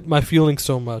play with my feelings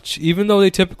so much? Even though they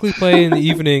typically play in the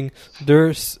evening,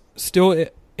 they're still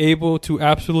able to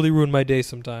absolutely ruin my day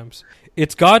sometimes.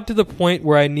 It's gotten to the point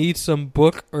where I need some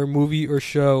book or movie or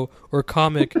show or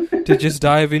comic to just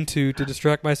dive into to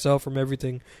distract myself from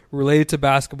everything related to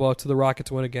basketball to the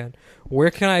Rockets win again. Where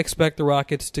can I expect the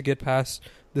Rockets to get past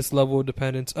this level of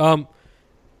dependence?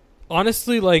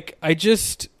 Honestly, like, I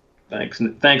just... Thanks,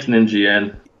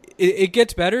 Ninja. It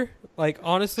gets better. Like,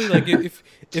 honestly, like,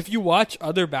 if you watch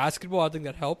other basketball, I think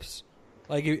that helps.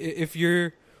 Like, if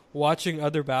you're watching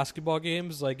other basketball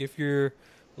games, like, if you're,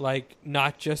 like,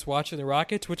 not just watching the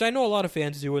Rockets, which I know a lot of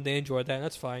fans do and they enjoy that, and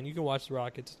that's fine. You can watch the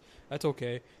Rockets. That's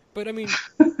okay. But, I mean...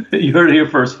 You heard it here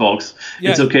first, folks.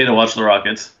 Yeah, it's okay to watch the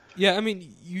Rockets. Yeah, I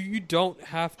mean, you don't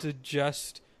have to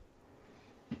just,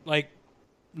 like,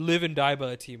 live and die by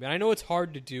the team. And I know it's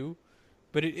hard to do,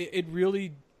 but it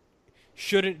really...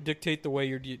 shouldn't dictate the way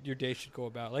your day should go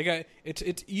about. Like,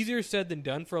 it's easier said than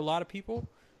done for a lot of people,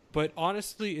 but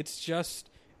honestly, it's just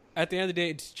at the end of the day,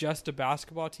 it's just a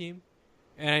basketball team,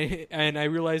 and I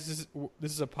realize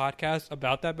this is a podcast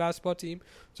about that basketball team,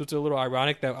 so it's a little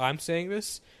ironic that I'm saying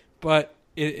this, but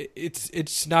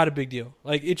it's not a big deal.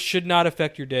 Like, it should not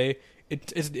affect your day.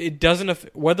 It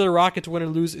doesn't whether the Rockets win or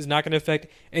lose is not going to affect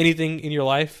anything in your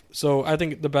life. So I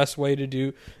think the best way to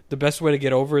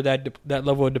get over that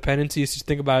level of dependency is to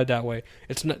think about it that way.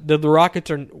 It's not the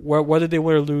Rockets are whether they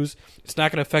win or lose. It's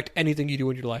not going to affect anything you do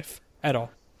in your life at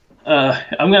all. All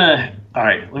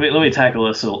right. Let me tackle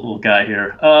this little guy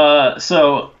here.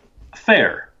 So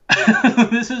fair.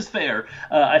 This is fair.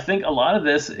 I think a lot of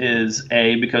this is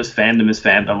because fandom is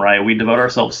fandom, right? We devote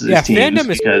ourselves to these teams. Fandom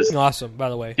because is awesome, by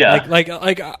the way. Yeah. Like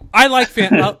I like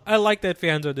I like that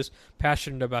fans are this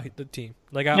passionate about the team.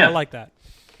 Like I like that.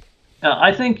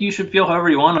 I think you should feel however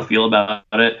you want to feel about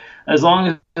it, as long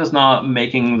as it's not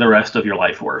making the rest of your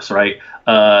life worse, right?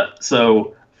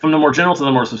 So from the more general to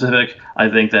the more specific, I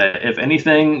think that if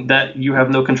anything that you have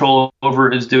no control over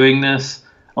is doing this,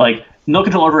 like, no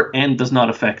control over and does not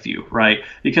affect you, right?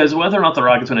 Because whether or not the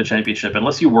Rockets win a championship,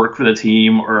 unless you work for the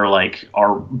team or, like,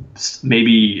 are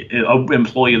maybe an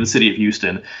employee of the city of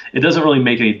Houston, it doesn't really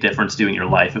make any difference to you in your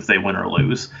life if they win or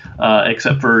lose,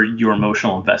 except for your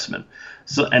emotional investment.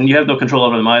 So, and you have no control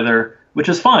over them either, which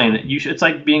is fine. It's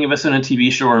like being invested in a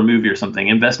TV show or a movie or something.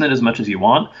 Invest in it as much as you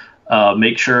want.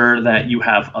 Make sure that you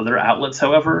have other outlets,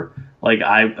 however. Like,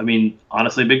 I mean,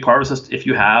 honestly, a big part is just if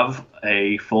you have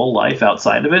a full life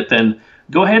outside of it, then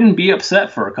go ahead and be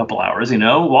upset for a couple hours,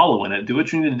 wallow in it, do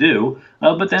what you need to do,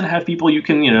 but then have people you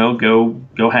can,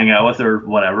 go hang out with or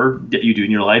whatever that you do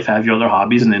in your life, have your other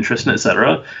hobbies and interests, and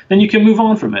etc. Then you can move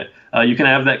on from it. You can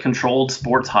have that controlled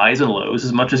sports highs and lows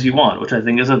as much as you want, which I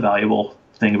think is a valuable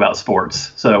thing about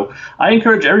sports. So I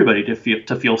encourage everybody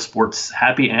to feel sports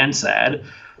happy and sad.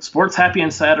 Sports happy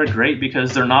and sad are great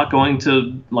because they're not going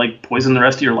to, like, poison the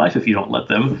rest of your life if you don't let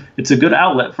them. It's a good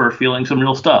outlet for feeling some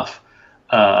real stuff.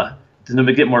 To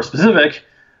get more specific,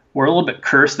 we're a little bit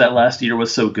cursed that last year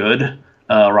was so good.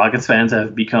 Rockets fans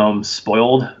have become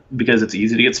spoiled because it's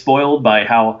easy to get spoiled by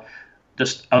how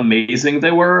just amazing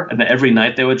they were, and that every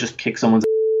night they would just kick someone's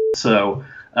ass. So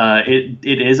it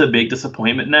is a big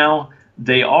disappointment now.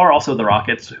 They are also the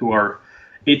Rockets, who are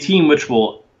a team which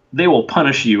will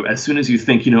punish you as soon as you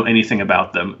think you know anything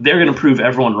about them. They're going to prove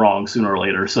everyone wrong sooner or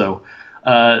later. So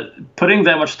putting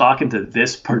that much stock into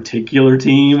this particular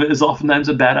team is oftentimes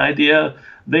a bad idea.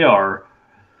 They are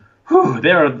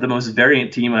the most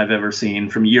variant team I've ever seen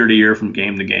from year to year, from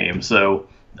game to game. So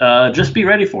just be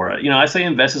ready for it. I say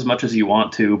invest as much as you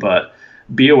want to, but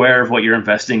be aware of what you're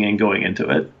investing in going into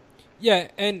it. Yeah,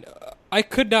 and I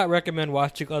could not recommend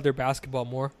watching other basketball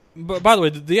more. But by the way,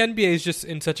 the NBA is just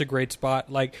in such a great spot.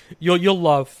 Like, you'll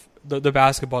love the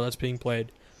basketball that's being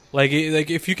played. Like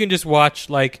if you can just watch,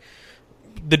 like,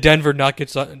 the Denver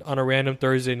Nuggets on a random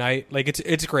Thursday night, like,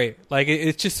 it's great. Like,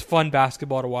 it's just fun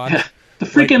basketball to watch. Yeah, the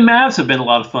freaking Mavs have been a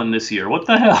lot of fun this year. What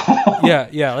the hell?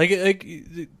 yeah. Like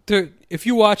if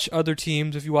you watch other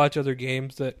teams, if you watch other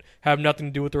games that have nothing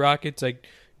to do with the Rockets, like,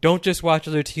 don't just watch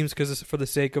other teams because it's for the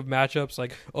sake of matchups.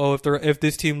 Like, if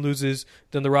this team loses,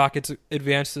 then the Rockets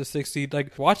advance to the 6th seed.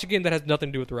 Like, watch a game that has nothing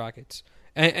to do with the Rockets,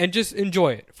 and just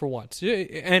enjoy it for once.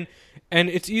 And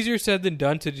it's easier said than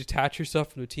done to detach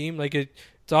yourself from the team. Like,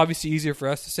 it's obviously easier for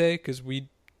us to say because we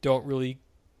don't really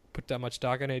put that much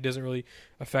stock in it. It doesn't really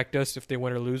affect us if they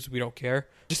win or lose. We don't care.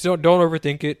 Just don't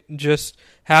overthink it. Just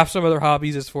have some other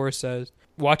hobbies, as Forrest says.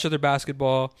 Watch other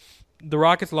basketball. The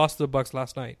Rockets lost to the Bucks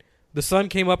last night. The sun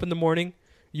came up in the morning.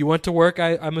 You went to work,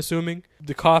 I'm assuming.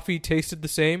 The coffee tasted the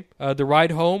same. The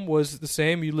ride home was the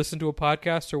same. You listened to a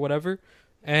podcast or whatever,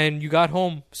 and you got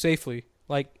home safely.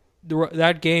 Like,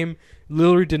 that game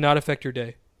literally did not affect your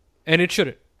day. And it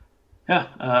shouldn't.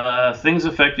 Yeah, things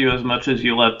affect you as much as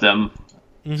you let them.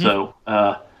 Mm-hmm. So,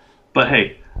 but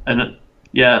hey,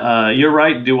 you're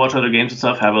right. Do watch other games and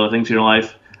stuff. Have other things in your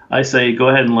life. I say go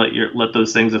ahead and let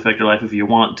those things affect your life if you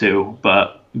want to,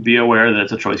 but be aware that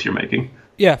it's a choice you're making.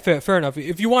 Yeah, fair enough.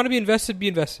 If you want to be invested, be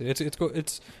invested.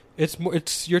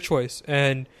 It's your choice,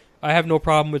 and I have no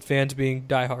problem with fans being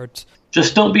diehards.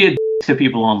 Just don't be a dick to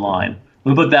people online.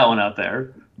 We'll put that one out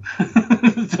there.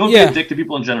 Don't be a dick to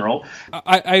people in general.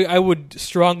 I would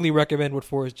strongly recommend what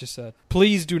Forrest just said.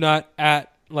 Please do not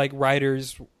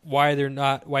writers why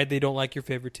they don't like your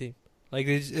favorite team. Like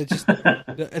it's just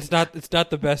it's not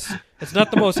the best. It's not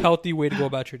the most healthy way to go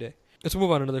about your day. Let's move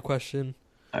on to another question.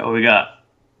 All right, what we got?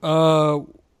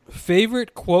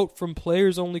 Favorite quote from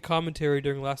Players Only commentary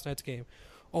during last night's game.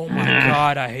 Oh my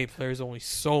god, I hate Players Only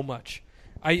so much.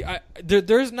 There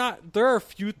are a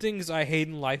few things I hate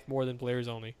in life more than Players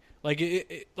Only.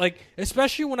 Like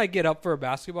especially when I get up for a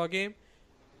basketball game,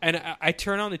 and I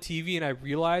turn on the TV and I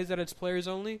realize that it's Players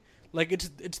Only. Like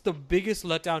it's the biggest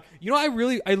letdown. You know,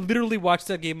 I literally watched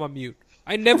that game on mute.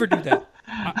 I never do that.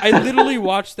 I literally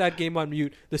watched that game on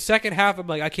mute. The second half, I'm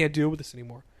like, I can't deal with this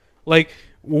anymore. Like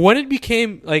when it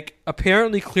became like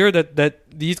apparently clear that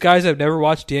these guys have never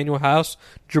watched Daniel House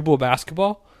dribble a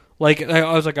basketball, like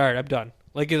I was like, all right, I'm done.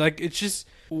 Like it's just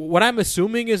what I'm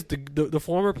assuming is the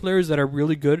former players that are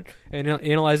really good at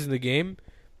analyzing the game.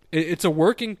 It's a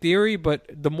working theory, but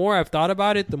the more I've thought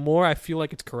about it, the more I feel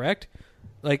like it's correct.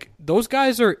 Like those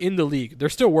guys are in the league; they're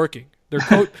still working. They're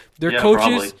coaches.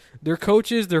 Probably. They're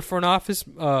coaches. They're front office.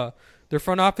 They're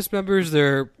front office members.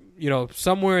 They're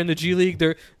somewhere in the G League.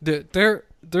 They're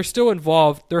still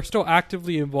involved. They're still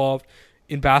actively involved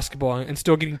in basketball and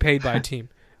still getting paid by a team.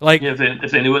 Like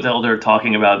if they knew what the hell they're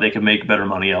talking about, they could make better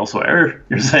money elsewhere.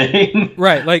 You're saying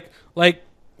right? Like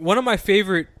one of my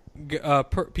favorite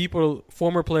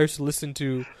former players to listen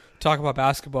to talk about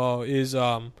basketball is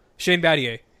Shane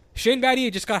Battier. Shane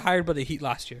Battier just got hired by the Heat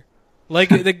last year.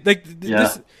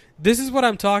 This is what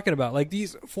I'm talking about. Like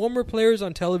these former players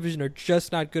on television are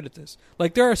just not good at this.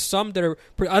 Like there are some that are.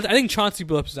 I think Chauncey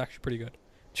Billups is actually pretty good.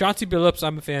 Chauncey Billups,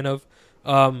 I'm a fan of.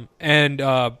 And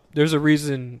there's a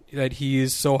reason that he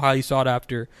is so highly sought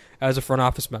after as a front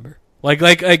office member. Like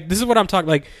this is what I'm talking.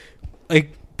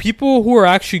 Like people who are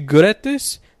actually good at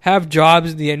this have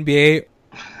jobs in the NBA.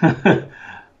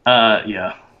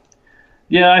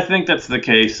 Yeah, I think that's the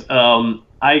case.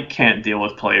 I can't deal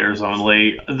with Players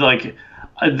Only. Like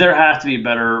there have to be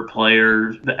better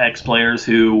players, the ex-players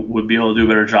who would be able to do a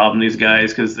better job than these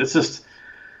guys, because it's just.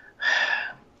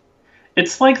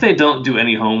 It's like they don't do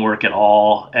any homework at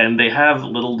all, and they have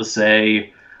little to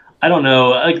say. I don't know.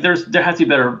 Like there has to be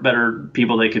better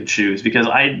people they could choose, because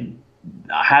I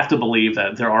have to believe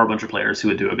that there are a bunch of players who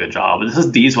would do a good job.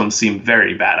 These ones seem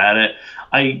very bad at it.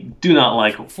 I do not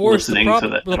like listening to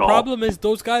that at all. The problem is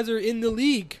those guys are in the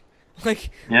league. Like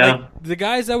the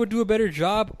guys that would do a better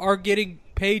job are getting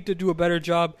paid to do a better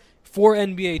job for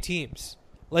NBA teams.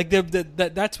 Like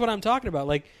that's what I'm talking about.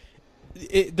 Like.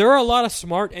 There are a lot of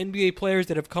smart NBA players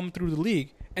that have come through the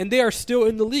league, and they are still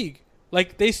in the league.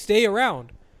 Like, they stay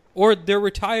around. Or they're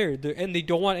retired, and they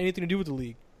don't want anything to do with the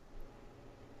league.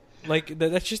 Like,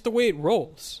 that's just the way it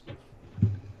rolls.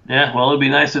 Yeah, well, it'd be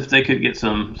nice if they could get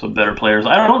some better players.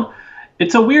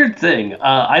 It's a weird thing.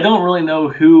 I don't really know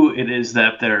who it is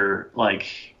that they're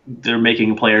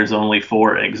making Players Only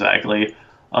for exactly,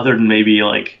 other than maybe,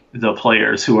 like, the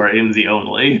players who are in the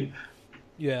only.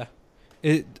 Yeah.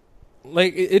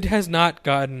 It has not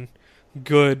gotten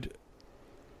good,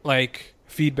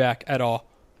 feedback at all.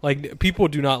 Like, people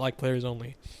do not like Players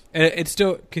Only. And it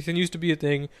still continues to be a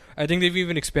thing. I think they've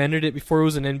even expanded it. Before it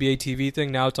was an NBA TV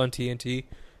thing, now it's on TNT.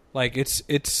 Like, it's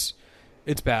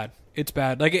bad. It's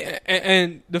bad. Like,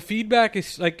 and the feedback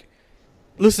is, like,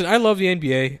 listen, I love the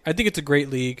NBA. I think it's a great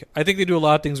league. I think they do a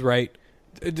lot of things right.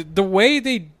 The way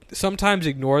they sometimes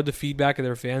ignore the feedback of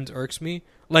their fans irks me.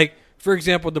 Like, for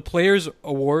example, the Players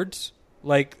Awards,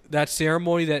 like that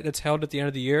ceremony that's held at the end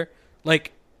of the year,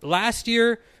 like last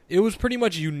year, it was pretty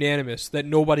much unanimous that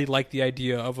nobody liked the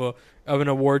idea of an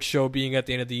award show being at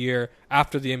the end of the year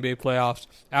after the NBA playoffs,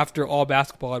 after all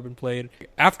basketball had been played,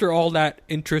 after all that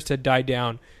interest had died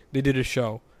down. They did a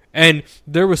show, and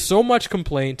there was so much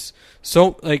complaints.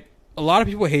 So like a lot of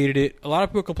people hated it, a lot of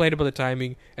people complained about the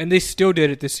timing, and they still did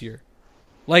it this year.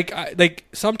 Like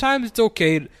sometimes it's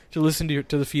okay to listen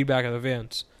to the feedback of the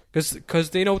fans because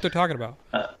they know what they're talking about.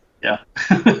 Yeah.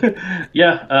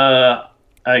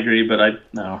 I agree, but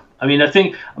no. I mean, I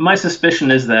think my suspicion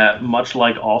is that much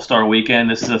like All-Star Weekend,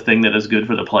 this is a thing that is good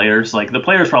for the players. Like the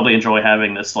players probably enjoy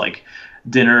having this like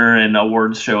dinner and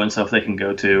awards show and stuff they can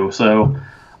go to. So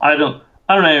I don't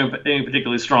have any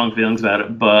particularly strong feelings about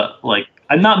it, but like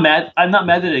I'm not mad. I'm not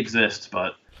mad that it exists,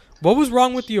 but What was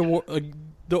wrong with the award,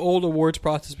 the old awards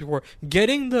process before?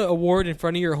 Getting the award in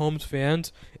front of your home's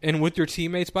fans and with your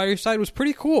teammates by your side was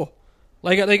pretty cool.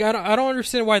 Like I don't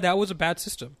understand why that was a bad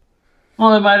system.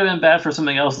 well, it might have been bad for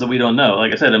something else that we don't know.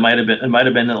 Like I said, it might have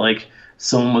been that like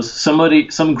some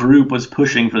group was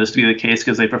pushing for this to be the case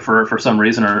because they prefer it for some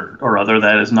reason or other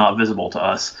that is not visible to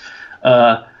us.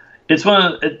 It's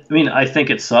I mean, I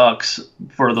think it sucks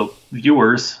for the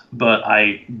viewers, but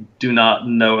I do not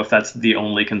know if that's the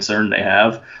only concern they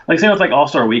have. Like same with like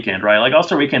All-Star Weekend, right? Like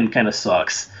All-Star Weekend kind of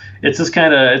sucks. It's just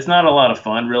kind of, it's not a lot of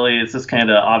fun, really. It's just kind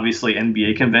of obviously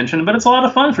NBA convention, but it's a lot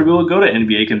of fun for people who go to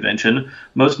NBA convention,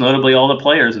 most notably all the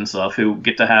players and stuff who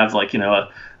get to have like,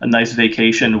 a nice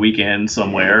vacation weekend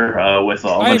somewhere with a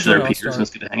bunch of their peers and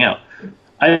just get to hang out.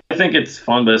 I think it's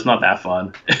fun, but it's not that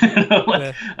fun.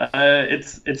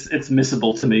 It's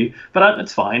missable to me, but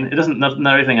it's fine. It doesn't. Not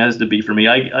everything has to be for me.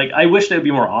 I wish they'd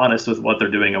be more honest with what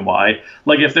they're doing and why.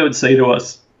 Like if they would say to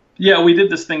us, "Yeah, we did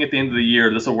this thing at the end of the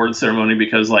year, this award ceremony,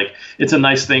 because like it's a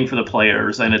nice thing for the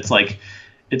players, and it's like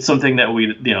it's something that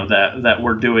we that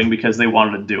we're doing because they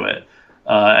wanted to do it."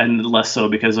 And less so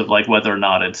because of like whether or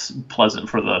not it's pleasant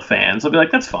for the fans. I'd be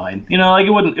like, that's fine. Like it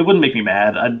wouldn't make me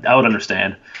mad. I would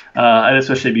understand. I'd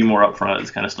especially be more upfront at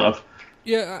this kind of stuff.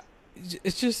 Yeah,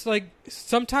 it's just like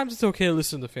sometimes it's okay to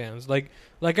listen to fans. Like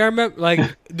I remember,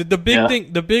 like the big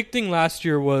thing. The big thing last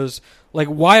year was like,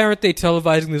 why aren't they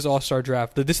televising this All-Star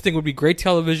draft? That this thing would be great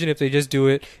television if they just do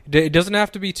it. It doesn't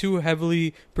have to be too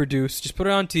heavily produced. Just put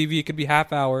it on TV. It could be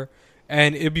half hour.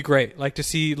 And it'd be great, like to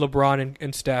see LeBron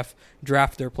and Steph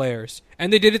draft their players.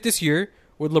 And they did it this year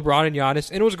with LeBron and Giannis,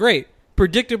 and it was great.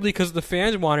 Predictably, because the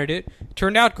fans wanted it,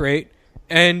 turned out great,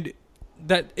 and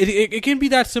that it can be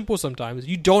that simple sometimes.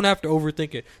 You don't have to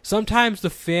overthink it. Sometimes the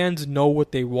fans know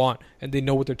what they want, and they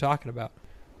know what they're talking about.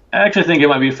 I actually think it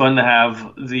might be fun to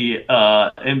have the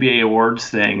NBA awards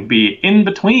thing be in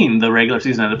between the regular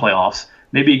season and the playoffs.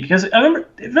 Maybe because I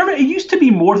remember it used to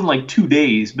be more than like 2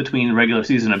 days between regular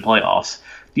season and playoffs.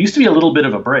 There used to be a little bit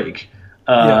of a break,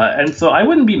 and so I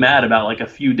wouldn't be mad about like a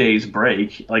few days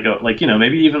break,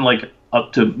 maybe even like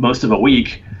up to most of a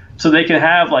week, so they can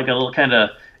have like a little kind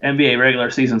of NBA regular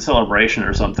season celebration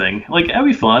or something. Like that'd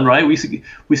be fun, right? We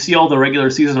see all the regular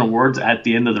season awards at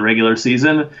the end of the regular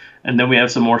season, and then we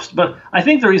have some more. But I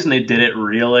think the reason they did it,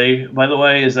 really, by the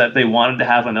way, is that they wanted to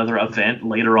have another event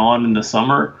later on in the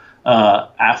summer.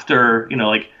 After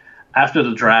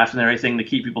the draft and everything, to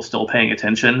keep people still paying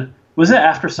attention. Was it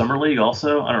after Summer League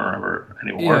also? I don't remember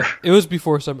anymore. Yeah, it was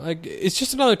before summer. Like, it's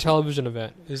just another television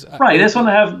event. Right. They just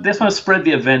want to spread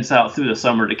the events out through the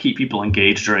summer to keep people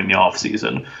engaged during the off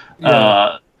season.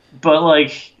 Yeah. But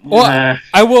like,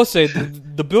 I will say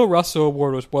the Bill Russell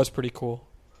Award was pretty cool.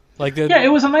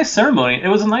 It was a nice ceremony. It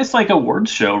was a nice like awards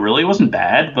show. Really, it wasn't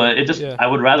bad, but I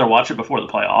would rather watch it before the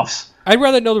playoffs. I'd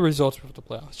rather know the results before the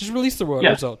playoffs. Just release the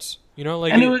results. And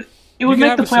it would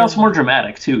make the playoffs more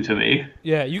dramatic too, to me.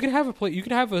 Yeah, you can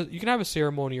have a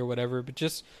ceremony or whatever, but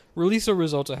just release the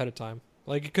results ahead of time.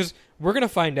 Like, because we're gonna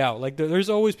find out. Like, there's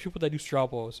always people that do straw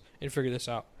polls and figure this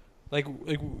out. Like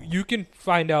you can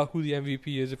find out who the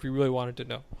MVP is if you really wanted to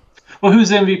know. Well, who's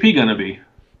the MVP gonna be?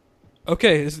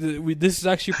 Okay, this is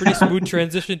actually a pretty smooth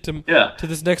transition to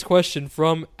this next question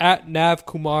from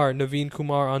 @Naveen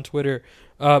Kumar on Twitter.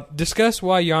 Discuss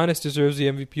why Giannis deserves the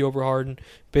MVP over Harden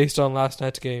based on last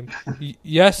night's game.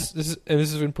 Yes, this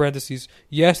is in parentheses.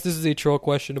 Yes, this is a troll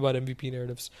question about MVP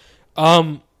narratives.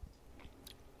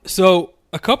 So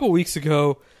a couple weeks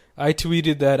ago, I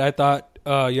tweeted that I thought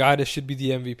Giannis should be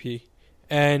the MVP,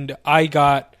 and I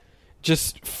got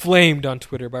just flamed on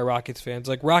Twitter by Rockets fans.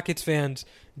 Like, Rockets fans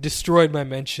destroyed my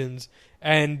mentions,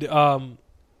 and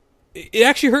it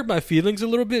actually hurt my feelings a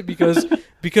little bit because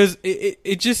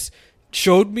it just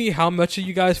showed me how much of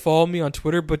you guys follow me on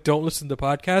Twitter but don't listen to the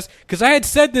podcast. Because I had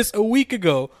said this a week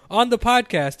ago on the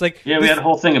podcast. Like, we had a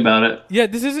whole thing about it. Yeah,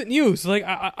 this isn't news. Like,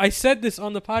 I said this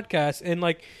on the podcast, and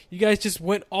like, you guys just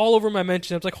went all over my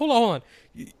mention. I was like, hold on.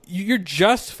 You're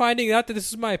just finding out that this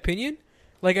is my opinion?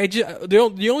 Like,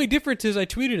 the only difference is I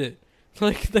tweeted it.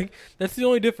 Like that's the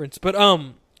only difference. But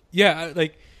yeah,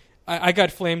 like I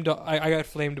got flamed. I got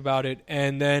flamed about it,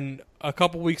 and then a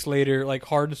couple weeks later, like,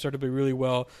 Harden started to play really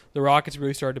well. The Rockets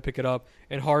really started to pick it up,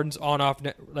 and Harden's on-off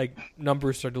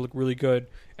numbers started to look really good.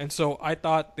 And so I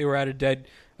thought they were at a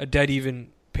dead even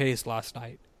pace last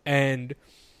night. And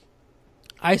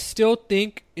I still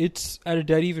think it's at a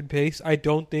dead even pace. I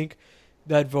don't think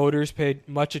that voters paid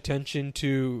much attention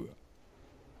to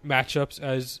matchups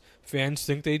as fans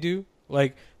think they do.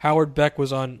 Like Howard Beck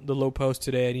was on the Low Post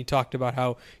today, and he talked about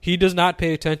how he does not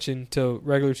pay attention to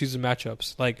regular season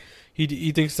matchups. Like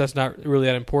he thinks that's not really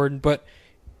that important, but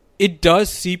it does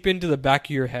seep into the back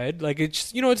of your head. Like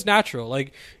it's it's natural.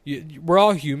 Like we're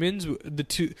all humans. The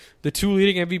two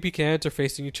leading MVP candidates are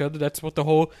facing each other. That's what the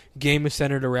whole game is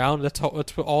centered around. That's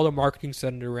what all the marketing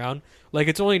centered around. Like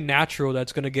it's only natural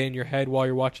that's going to get in your head while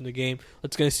you're watching the game.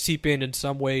 It's going to seep in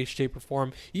some way, shape, or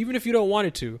form. Even if you don't want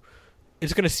it to,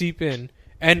 it's going to seep in.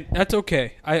 And that's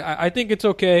okay. I think it's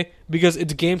okay because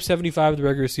it's Game 75 of the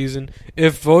regular season.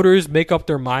 If voters make up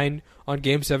their mind on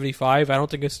Game 75, I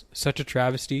don't think it's such a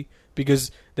travesty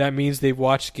because that means they've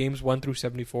watched Games 1 through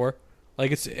 74.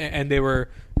 And they were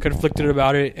conflicted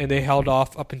about it, and they held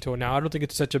off up until now. I don't think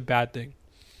it's such a bad thing.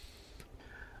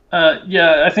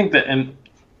 Yeah, I think that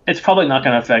it's probably not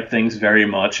going to affect things very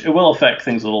much. It will affect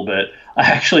things a little bit. I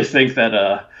actually think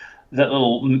that that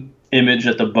little image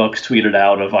that the Bucks tweeted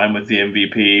out of "I'm with the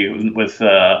MVP" with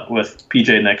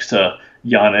PJ next to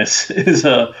Giannis is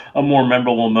a more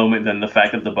memorable moment than the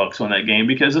fact that the Bucks won that game.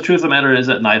 Because the truth of the matter is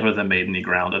that neither of them made any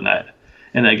ground in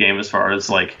that game as far as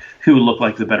like who looked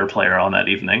like the better player on that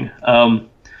evening.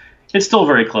 It's still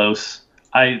very close.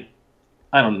 I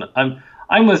don't know.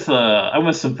 I'm with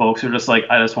some folks who are just like,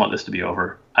 I just want this to be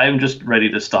over. I'm just ready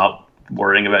to stop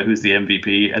worrying about who's the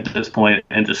MVP at this point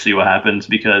and just see what happens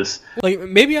because like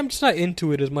maybe I'm just not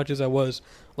into it as much as I was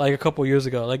like a couple years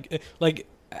ago. Like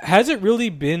has it really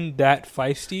been that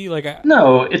feisty?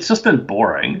 No, it's just been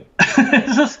boring.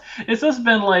 it's just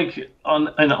been like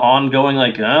an ongoing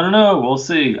like I don't know, we'll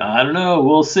see. I don't know,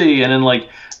 we'll see. And then like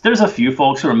there's a few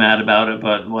folks who are mad about it,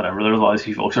 but whatever. There's always a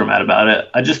few folks who are mad about it.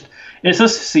 It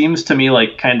just seems to me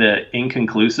like kind of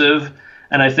inconclusive.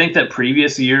 And I think that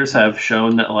previous years have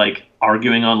shown that like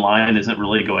arguing online isn't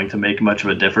really going to make much of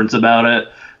a difference about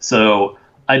it. So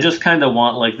I just kind of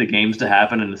want like the games to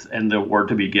happen and the word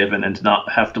to be given and to not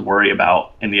have to worry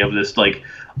about any of this like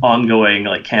ongoing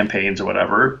like campaigns or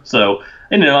whatever. So,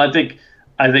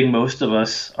 I think most of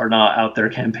us are not out there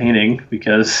campaigning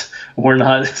because we're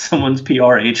not someone's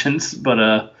PR agents.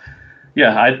 But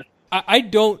yeah, I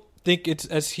don't think it's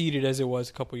as heated as it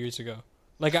was a couple years ago.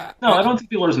 I don't think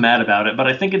people are as mad about it, but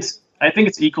I think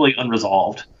it's equally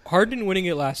unresolved. Harden winning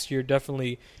it last year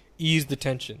definitely eased the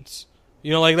tensions.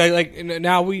 Like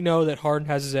now we know that Harden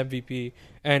has his MVP,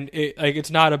 and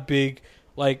it's not a big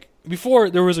like before.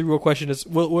 There was a real question: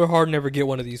 will Harden ever get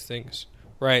one of these things,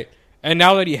 right? And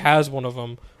now that he has one of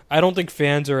them, I don't think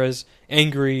fans are as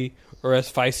angry or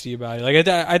as feisty about it.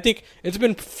 I think it's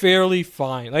been fairly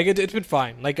fine. It's been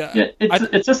fine.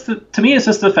 It's just to me, it's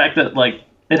just the fact that like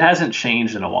it hasn't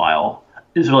changed in a while.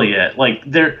 Is really it. Like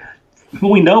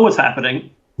we know what's happening.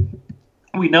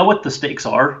 We know what the stakes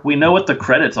are. We know what the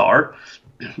credits are.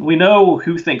 We know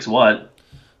who thinks what.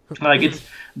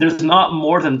 There's not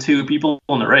more than two people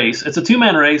in the race. It's a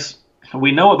two-man race.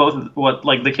 We know what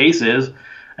like the case is,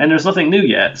 and there's nothing new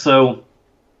yet. So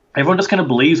everyone just kind of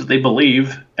believes what they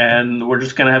believe, and we're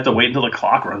just gonna have to wait until the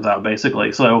clock runs out,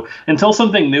 basically. So until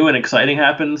something new and exciting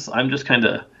happens, I'm just kind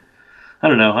of, I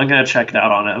don't know. I'm gonna check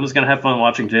out on it. I'm just gonna have fun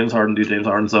watching James Harden do James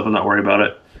Harden stuff and not worry about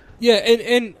it. Yeah,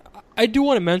 and I do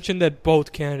want to mention that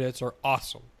both candidates are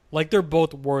awesome. Like, they're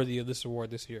both worthy of this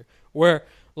award this year. Where,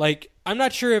 like, I'm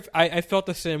not sure if I felt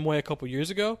the same way a couple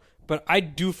years ago, but I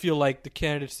do feel like the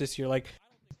candidates this year, like...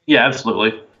 Yeah,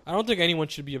 absolutely. I don't think anyone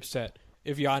should be upset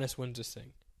if Giannis wins this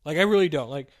thing. Like, I really don't.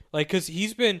 Like, because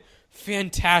he's been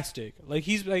fantastic. Like,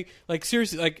 he's, like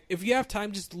seriously, like, if you have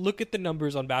time, just look at the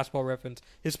numbers on Basketball Reference.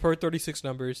 His per 36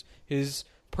 numbers, his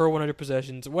per 100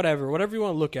 possessions, whatever you want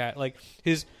to look at. Like,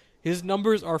 his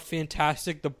numbers are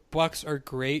fantastic. The Bucks are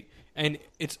great, and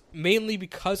it's mainly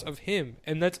because of him.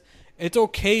 And it's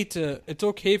okay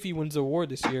if he wins the award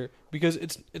this year because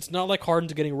it's not like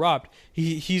Harden's getting robbed.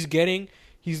 If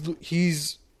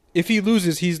he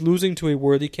loses, he's losing to a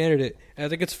worthy candidate. And I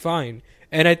think it's fine.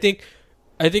 And I think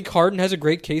Harden has a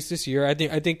great case this year. I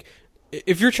think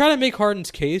if you're trying to make Harden's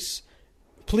case,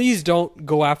 please don't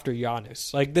go after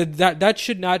Giannis. Like that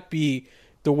should not be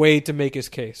the way to make his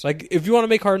case. Like, if you want to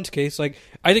make Harden's case, like,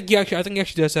 I think he actually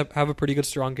does have a pretty good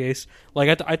strong case.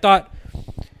 Like, I thought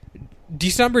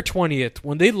December 20th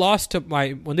when they lost to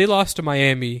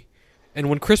Miami, and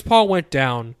when Chris Paul went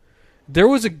down, there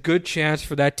was a good chance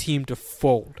for that team to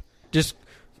fold, just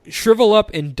shrivel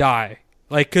up and die.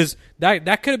 Like, because that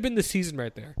could have been the season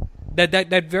right there.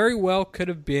 That very well could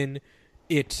have been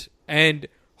it. And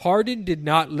Harden did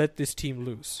not let this team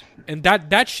lose, and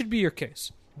that should be your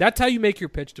case. That's how you make your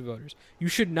pitch to voters. You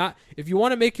should not, if you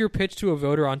want to make your pitch to a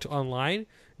voter online,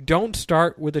 don't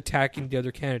start with attacking the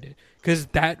other candidate, because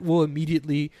that will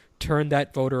immediately turn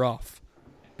that voter off.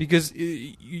 Because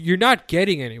you're not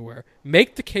getting anywhere.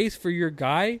 Make the case for your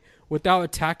guy without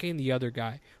attacking the other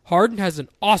guy. Harden has an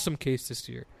awesome case this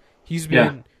year. He's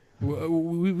been,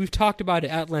 we've talked about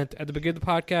it at length at the beginning of the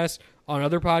podcast, on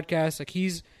other podcasts. Like,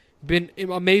 he's been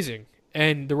amazing.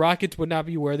 And the Rockets would not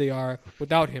be where they are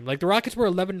without him. Like, the Rockets were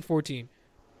 11-14.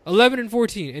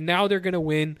 11-14, and now they're going to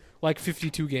win like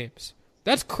 52 games.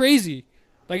 That's crazy.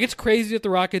 Like, it's crazy that the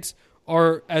Rockets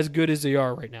are as good as they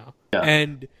are right now. Yeah.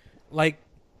 And, like,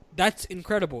 that's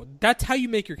incredible. That's how you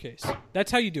make your case.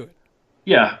 That's how you do it.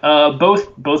 Yeah,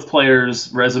 both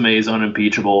players' resumes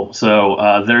unimpeachable,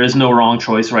 so there is no wrong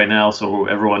choice right now. So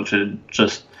everyone should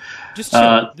just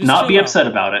not be upset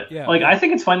about it. Yeah. Like, I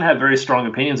think it's fine to have very strong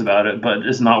opinions about it, but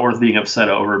it's not worth being upset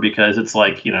over, because it's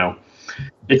like,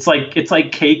 it's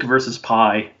like cake versus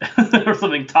pie or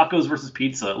something, tacos versus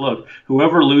pizza. Look,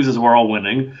 whoever loses, we're all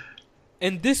winning.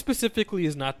 And this specifically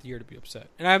is not the year to be upset.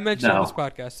 And I mentioned on this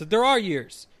podcast that there are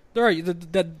years.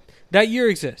 That year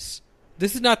exists.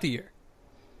 This is not the year.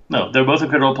 No, they're both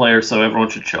incredible players, so everyone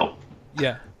should chill.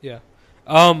 Yeah.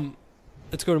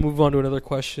 Let's move on to another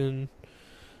question.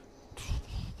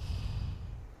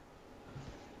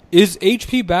 Is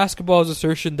HP Basketball's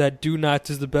assertion that Do Nuts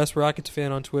is the best Rockets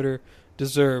fan on Twitter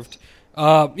deserved?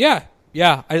 Yeah.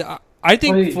 I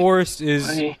think Forrest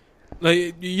is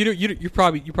like you're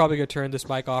probably gonna turn this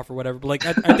mic off or whatever. But like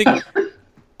I think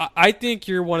I think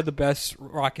you're one of the best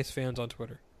Rockets fans on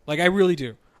Twitter. Like, I really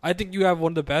do. I think you have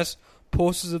one of the best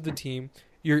posters of the team.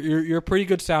 You're a pretty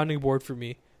good sounding board for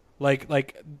me. Like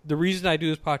the reason I do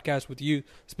this podcast with you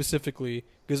specifically,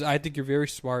 because I think you're very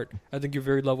smart. I think you're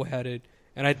very level-headed,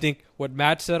 and I think what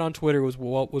Matt said on Twitter was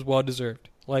well deserved.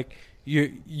 Like,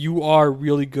 you are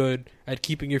really good at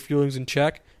keeping your feelings in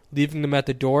check, leaving them at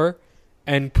the door,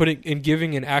 and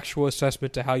giving an actual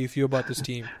assessment to how you feel about this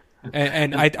team.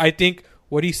 And I think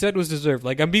what he said was deserved.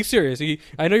 Like, I'm being serious.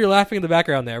 I know you're laughing in the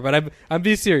background there, but I'm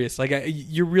being serious. Like,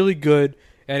 you're really good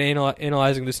at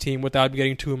analyzing this team without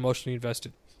getting too emotionally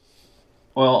invested.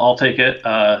 Well, I'll take it.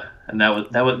 And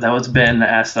that was Ben that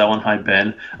asked that one. Hi,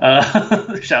 Ben.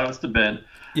 Shout outs to Ben.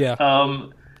 Yeah.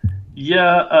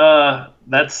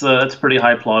 That's pretty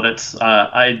high plaudits.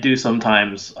 I do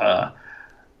sometimes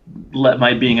let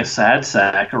my being a sad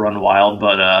sack run wild,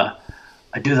 but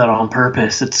I do that on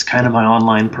purpose. It's kind of my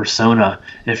online persona.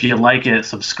 If you like it,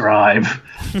 subscribe.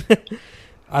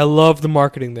 I love the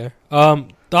marketing there.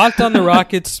 Thoughts on the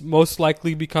Rockets most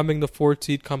likely becoming the 4th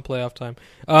seed come playoff time?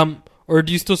 Or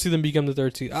do you still see them become the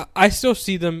 3rd seed? I still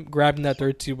see them grabbing that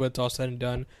 3rd seed when it's all said and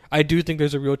done. I do think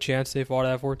there's a real chance they fall to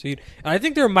that 4th seed. And I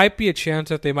think there might be a chance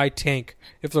that they might tank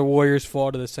if the Warriors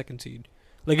fall to the 2nd seed.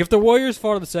 Like, if the Warriors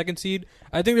fall to the 2nd seed,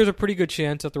 I think there's a pretty good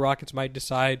chance that the Rockets might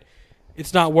decide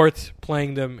it's not worth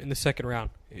playing them in the 2nd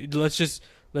round. Let's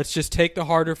just take the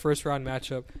harder first round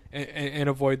matchup and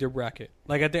avoid their bracket.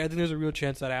 Like, I think there's a real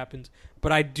chance that happens.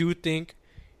 But I do think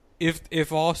if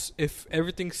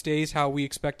everything stays how we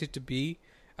expect it to be,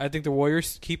 I think the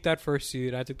Warriors keep that 1st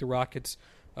seed. I think the Rockets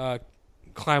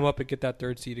climb up and get that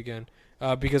 3rd seed again.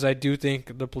 Because I do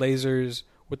think the Blazers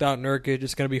without Nurkic,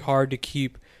 it's going to be hard to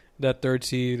keep that 3rd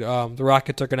seed. The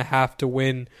Rockets are going to have to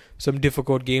win some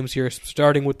difficult games here,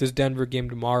 starting with this Denver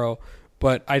game tomorrow.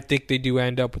 But I think they do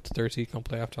end up with the 3rd seed come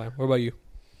playoff time. What about you?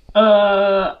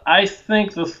 I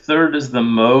think the 3rd is the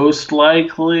most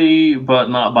likely, but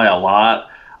not by a lot.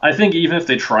 I think even if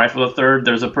they try for the 3rd,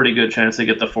 there's a pretty good chance they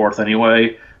get the 4th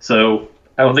anyway. So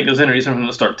I don't think there's any reason for them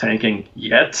to start tanking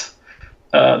yet.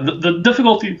 The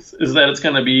difficulty is that it's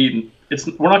going to be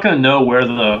we're not going to know where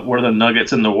the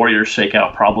Nuggets and the Warriors shake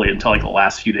out probably until like the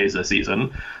last few days of the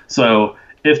season. So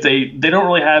if they don't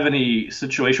really have any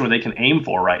situation where they can aim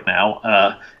for right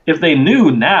now. If they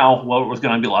knew now what was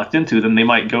going to be locked into, then they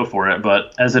might go for it.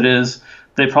 But as it is,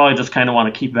 they probably just kind of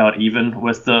want to keep about even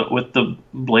with the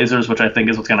Blazers, which I think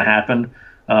is what's going to happen.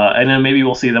 And then maybe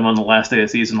we'll see them on the last day of the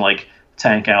season, like,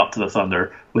 tank out to the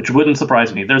Thunder, which wouldn't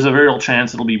surprise me. There's a very real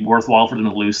chance it'll be worthwhile for them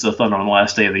to lose to the Thunder on the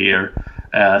last day of the year.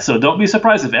 So don't be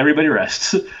surprised if everybody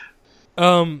rests.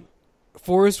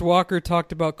 Forrest Walker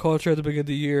talked about culture at the beginning of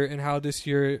the year and how this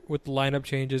year, with the lineup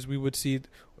changes, we would see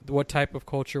what type of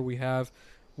culture we have.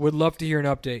 Would love to hear an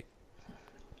update.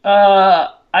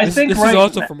 This is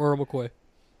also from Earl McCoy.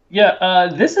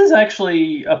 Yeah, this is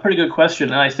actually a pretty good question,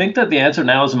 and I think that the answer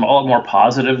now is a lot more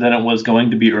positive than it was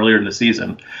going to be earlier in the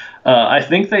season. I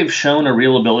think they've shown a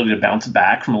real ability to bounce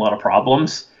back from a lot of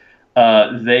problems.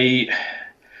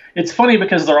 It's funny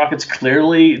because the Rockets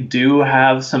clearly do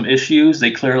have some issues.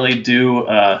 They clearly do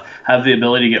have the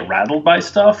ability to get rattled by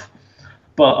stuff.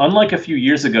 But unlike a few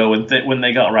years ago when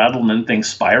they got rattled and then things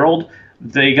spiraled,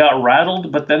 they got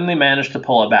rattled, but then they managed to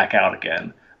pull it back out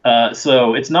again.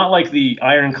 So it's not like the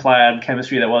ironclad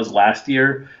chemistry that was last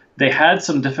year. They had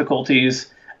some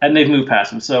difficulties, and they've moved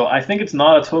past them. So I think it's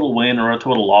not a total win or a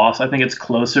total loss. I think it's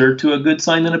closer to a good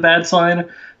sign than a bad sign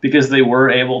because they were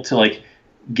able to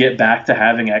get back to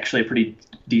having actually a pretty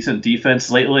decent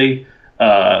defense lately.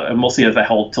 And we'll see if that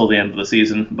holds till the end of the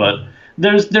season. But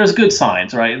there's good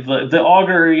signs, right? The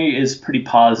augury is pretty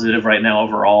positive right now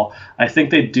overall. I think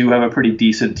they do have a pretty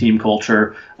decent team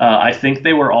culture. I think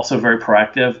they were also very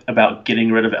proactive about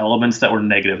getting rid of elements that were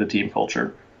negative to team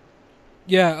culture.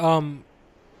 Yeah,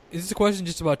 is this a question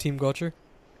just about team culture?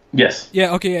 Yes.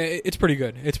 Yeah, okay, yeah, it's pretty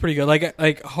good. It's pretty good.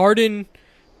 Like Harden,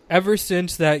 ever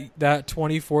since that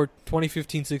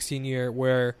 2015-16 year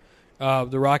where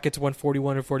the Rockets won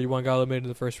 41-41, got eliminated in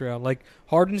the first round. Like,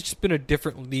 Harden's just been a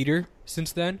different leader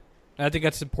since then. And I think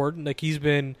that's important. Like, he's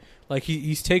been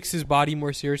he takes his body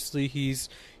more seriously.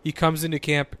 He comes into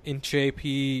camp in shape.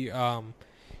 He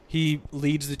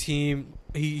leads the team.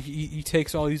 He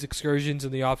takes all these excursions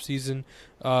in the off season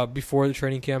before the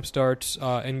training camp starts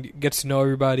and gets to know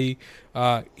everybody.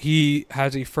 He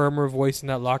has a firmer voice in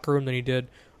that locker room than he did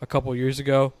a couple years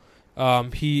ago.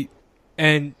 The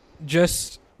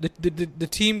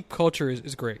team culture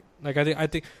is great. Like I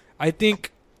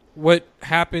think what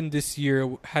happened this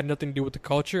year had nothing to do with the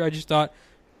culture. I just thought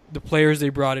the players they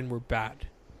brought in were bad.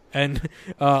 And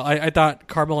I thought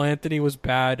Carmelo Anthony was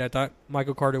bad. I thought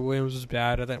Michael Carter-Williams was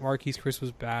bad. I thought Marquise Chris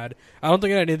was bad. I don't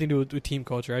think it had anything to do with team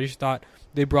culture. I just thought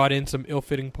they brought in some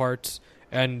ill-fitting parts,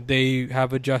 and they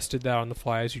have adjusted that on the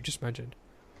fly, as you just mentioned.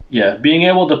 Yeah, being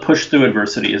able to push through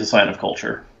adversity is a sign of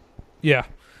culture. Yeah.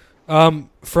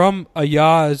 From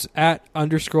Ayaz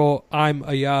 @_I'm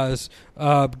Ayaz,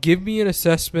 give me an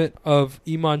assessment of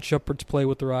Iman Shumpert's play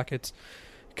with the Rockets.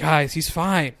 Guys, he's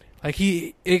fine. Like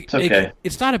it's okay.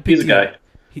 It's not a big deal.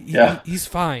 He's a guy. He's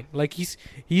fine. Like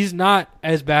he's not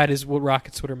as bad as what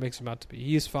Rockets Twitter makes him out to be.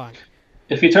 He is fine.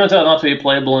 If he turns out not to be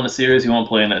playable in a series, he won't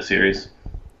play in that series.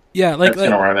 Yeah, that's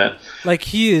kind of where I'm at. Like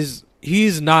he's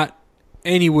not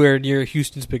anywhere near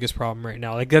Houston's biggest problem right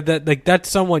now. Like that's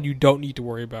someone you don't need to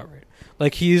worry about, right?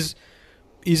 Like he's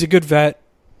a good vet,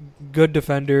 good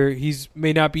defender. He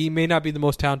may not be the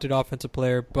most talented offensive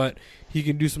player, but he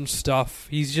can do some stuff.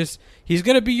 He's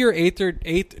gonna be your eighth,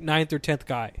 9th, or 10th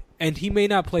guy, and he may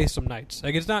not play some nights.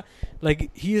 Like it's not like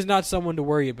he is not someone to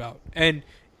worry about. And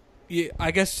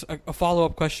I guess a follow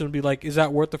up question would be like, is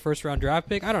that worth the first round draft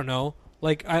pick? I don't know.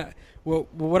 Like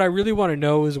what I really want to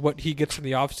know is what he gets in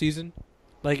the off season.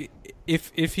 Like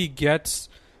if he gets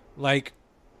like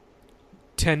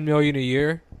 $10 million a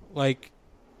year, like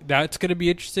that's gonna be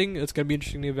interesting. It's gonna be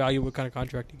interesting to evaluate what kind of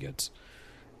contract he gets.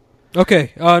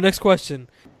 Okay, next question.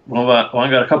 Well, I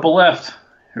got a couple left.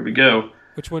 Here we go.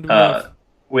 Which one do we have?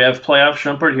 We have playoff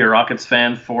Shumpert here, Rockets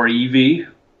fan for EV,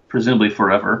 presumably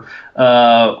forever.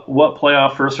 What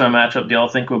playoff first-round matchup do y'all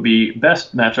think would be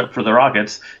best matchup for the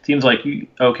Rockets? Teams like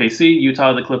OKC,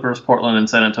 Utah, the Clippers, Portland, and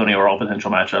San Antonio are all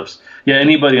potential matchups. Yeah,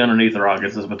 anybody underneath the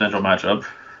Rockets is a potential matchup.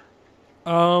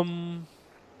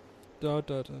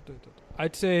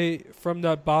 I'd say from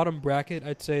that bottom bracket,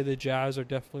 I'd say the Jazz are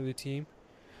definitely the team.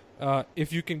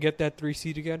 If you can get that 3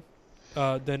 seed again,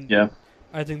 then yeah.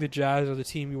 I think the Jazz are the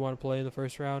team you want to play in the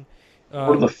first round.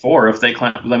 Or the 4 if they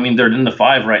climb. I mean, they're in the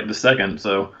 5 right this second,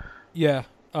 so yeah.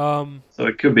 So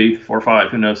it could be 4 or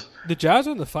 5. Who knows? The Jazz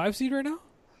are in the 5 seed right now.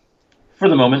 For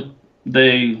the moment,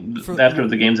 after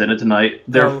the game's ended tonight,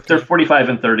 they're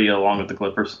 45-30 along with the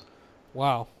Clippers.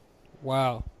 Wow.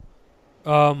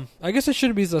 I guess it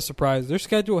shouldn't be a surprise. Their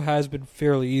schedule has been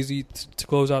fairly easy to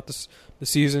close out the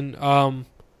season.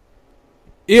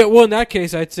 Yeah, well, in that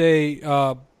case, I'd say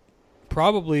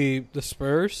probably the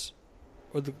Spurs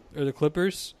or the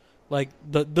Clippers. Like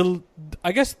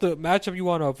I guess the matchup you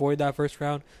want to avoid that first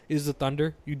round is the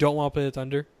Thunder. You don't want to play the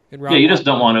Thunder in round. Yeah, you 1. just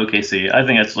don't want OKC. I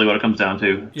think that's really what it comes down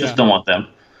to. Just don't want them.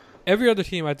 Every other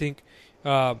team, I think,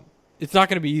 it's not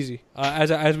going to be easy.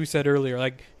 As we said earlier,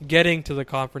 like getting to the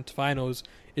conference finals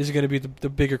is going to be the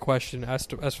bigger question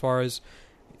as far as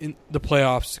in the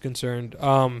playoffs is concerned.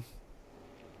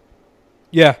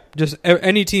 Yeah, just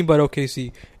any team but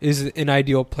OKC is an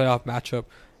ideal playoff matchup.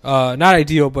 Not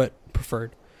ideal, but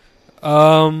preferred.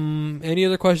 Any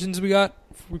other questions we got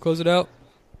before we close it out?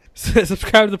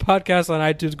 Subscribe to the podcast on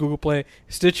iTunes, Google Play,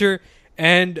 Stitcher,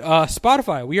 And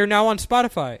Spotify. We are now on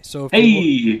Spotify. So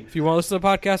if you want to listen to the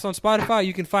podcast on Spotify,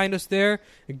 you can find us there.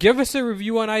 Give us a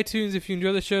review on iTunes if you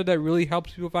enjoy the show. That really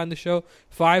helps people find the show.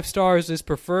 5 stars is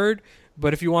preferred.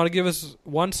 But if you want to give us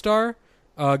 1 star,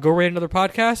 go rate another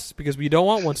podcast because we don't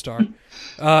want 1 star.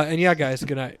 And yeah, guys,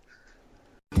 good night.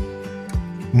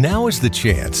 Now is the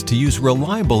chance to use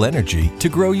reliable energy to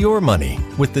grow your money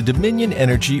with the Dominion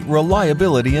Energy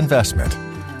Reliability Investment.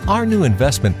 Our new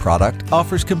investment product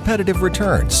offers competitive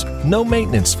returns, no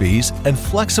maintenance fees, and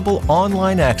flexible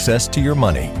online access to your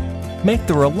money. Make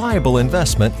the reliable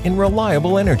investment in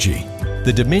reliable energy.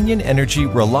 The Dominion Energy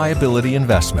Reliability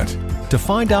Investment. To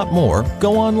find out more,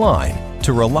 go online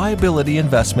to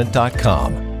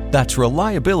reliabilityinvestment.com. That's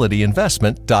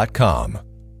reliabilityinvestment.com.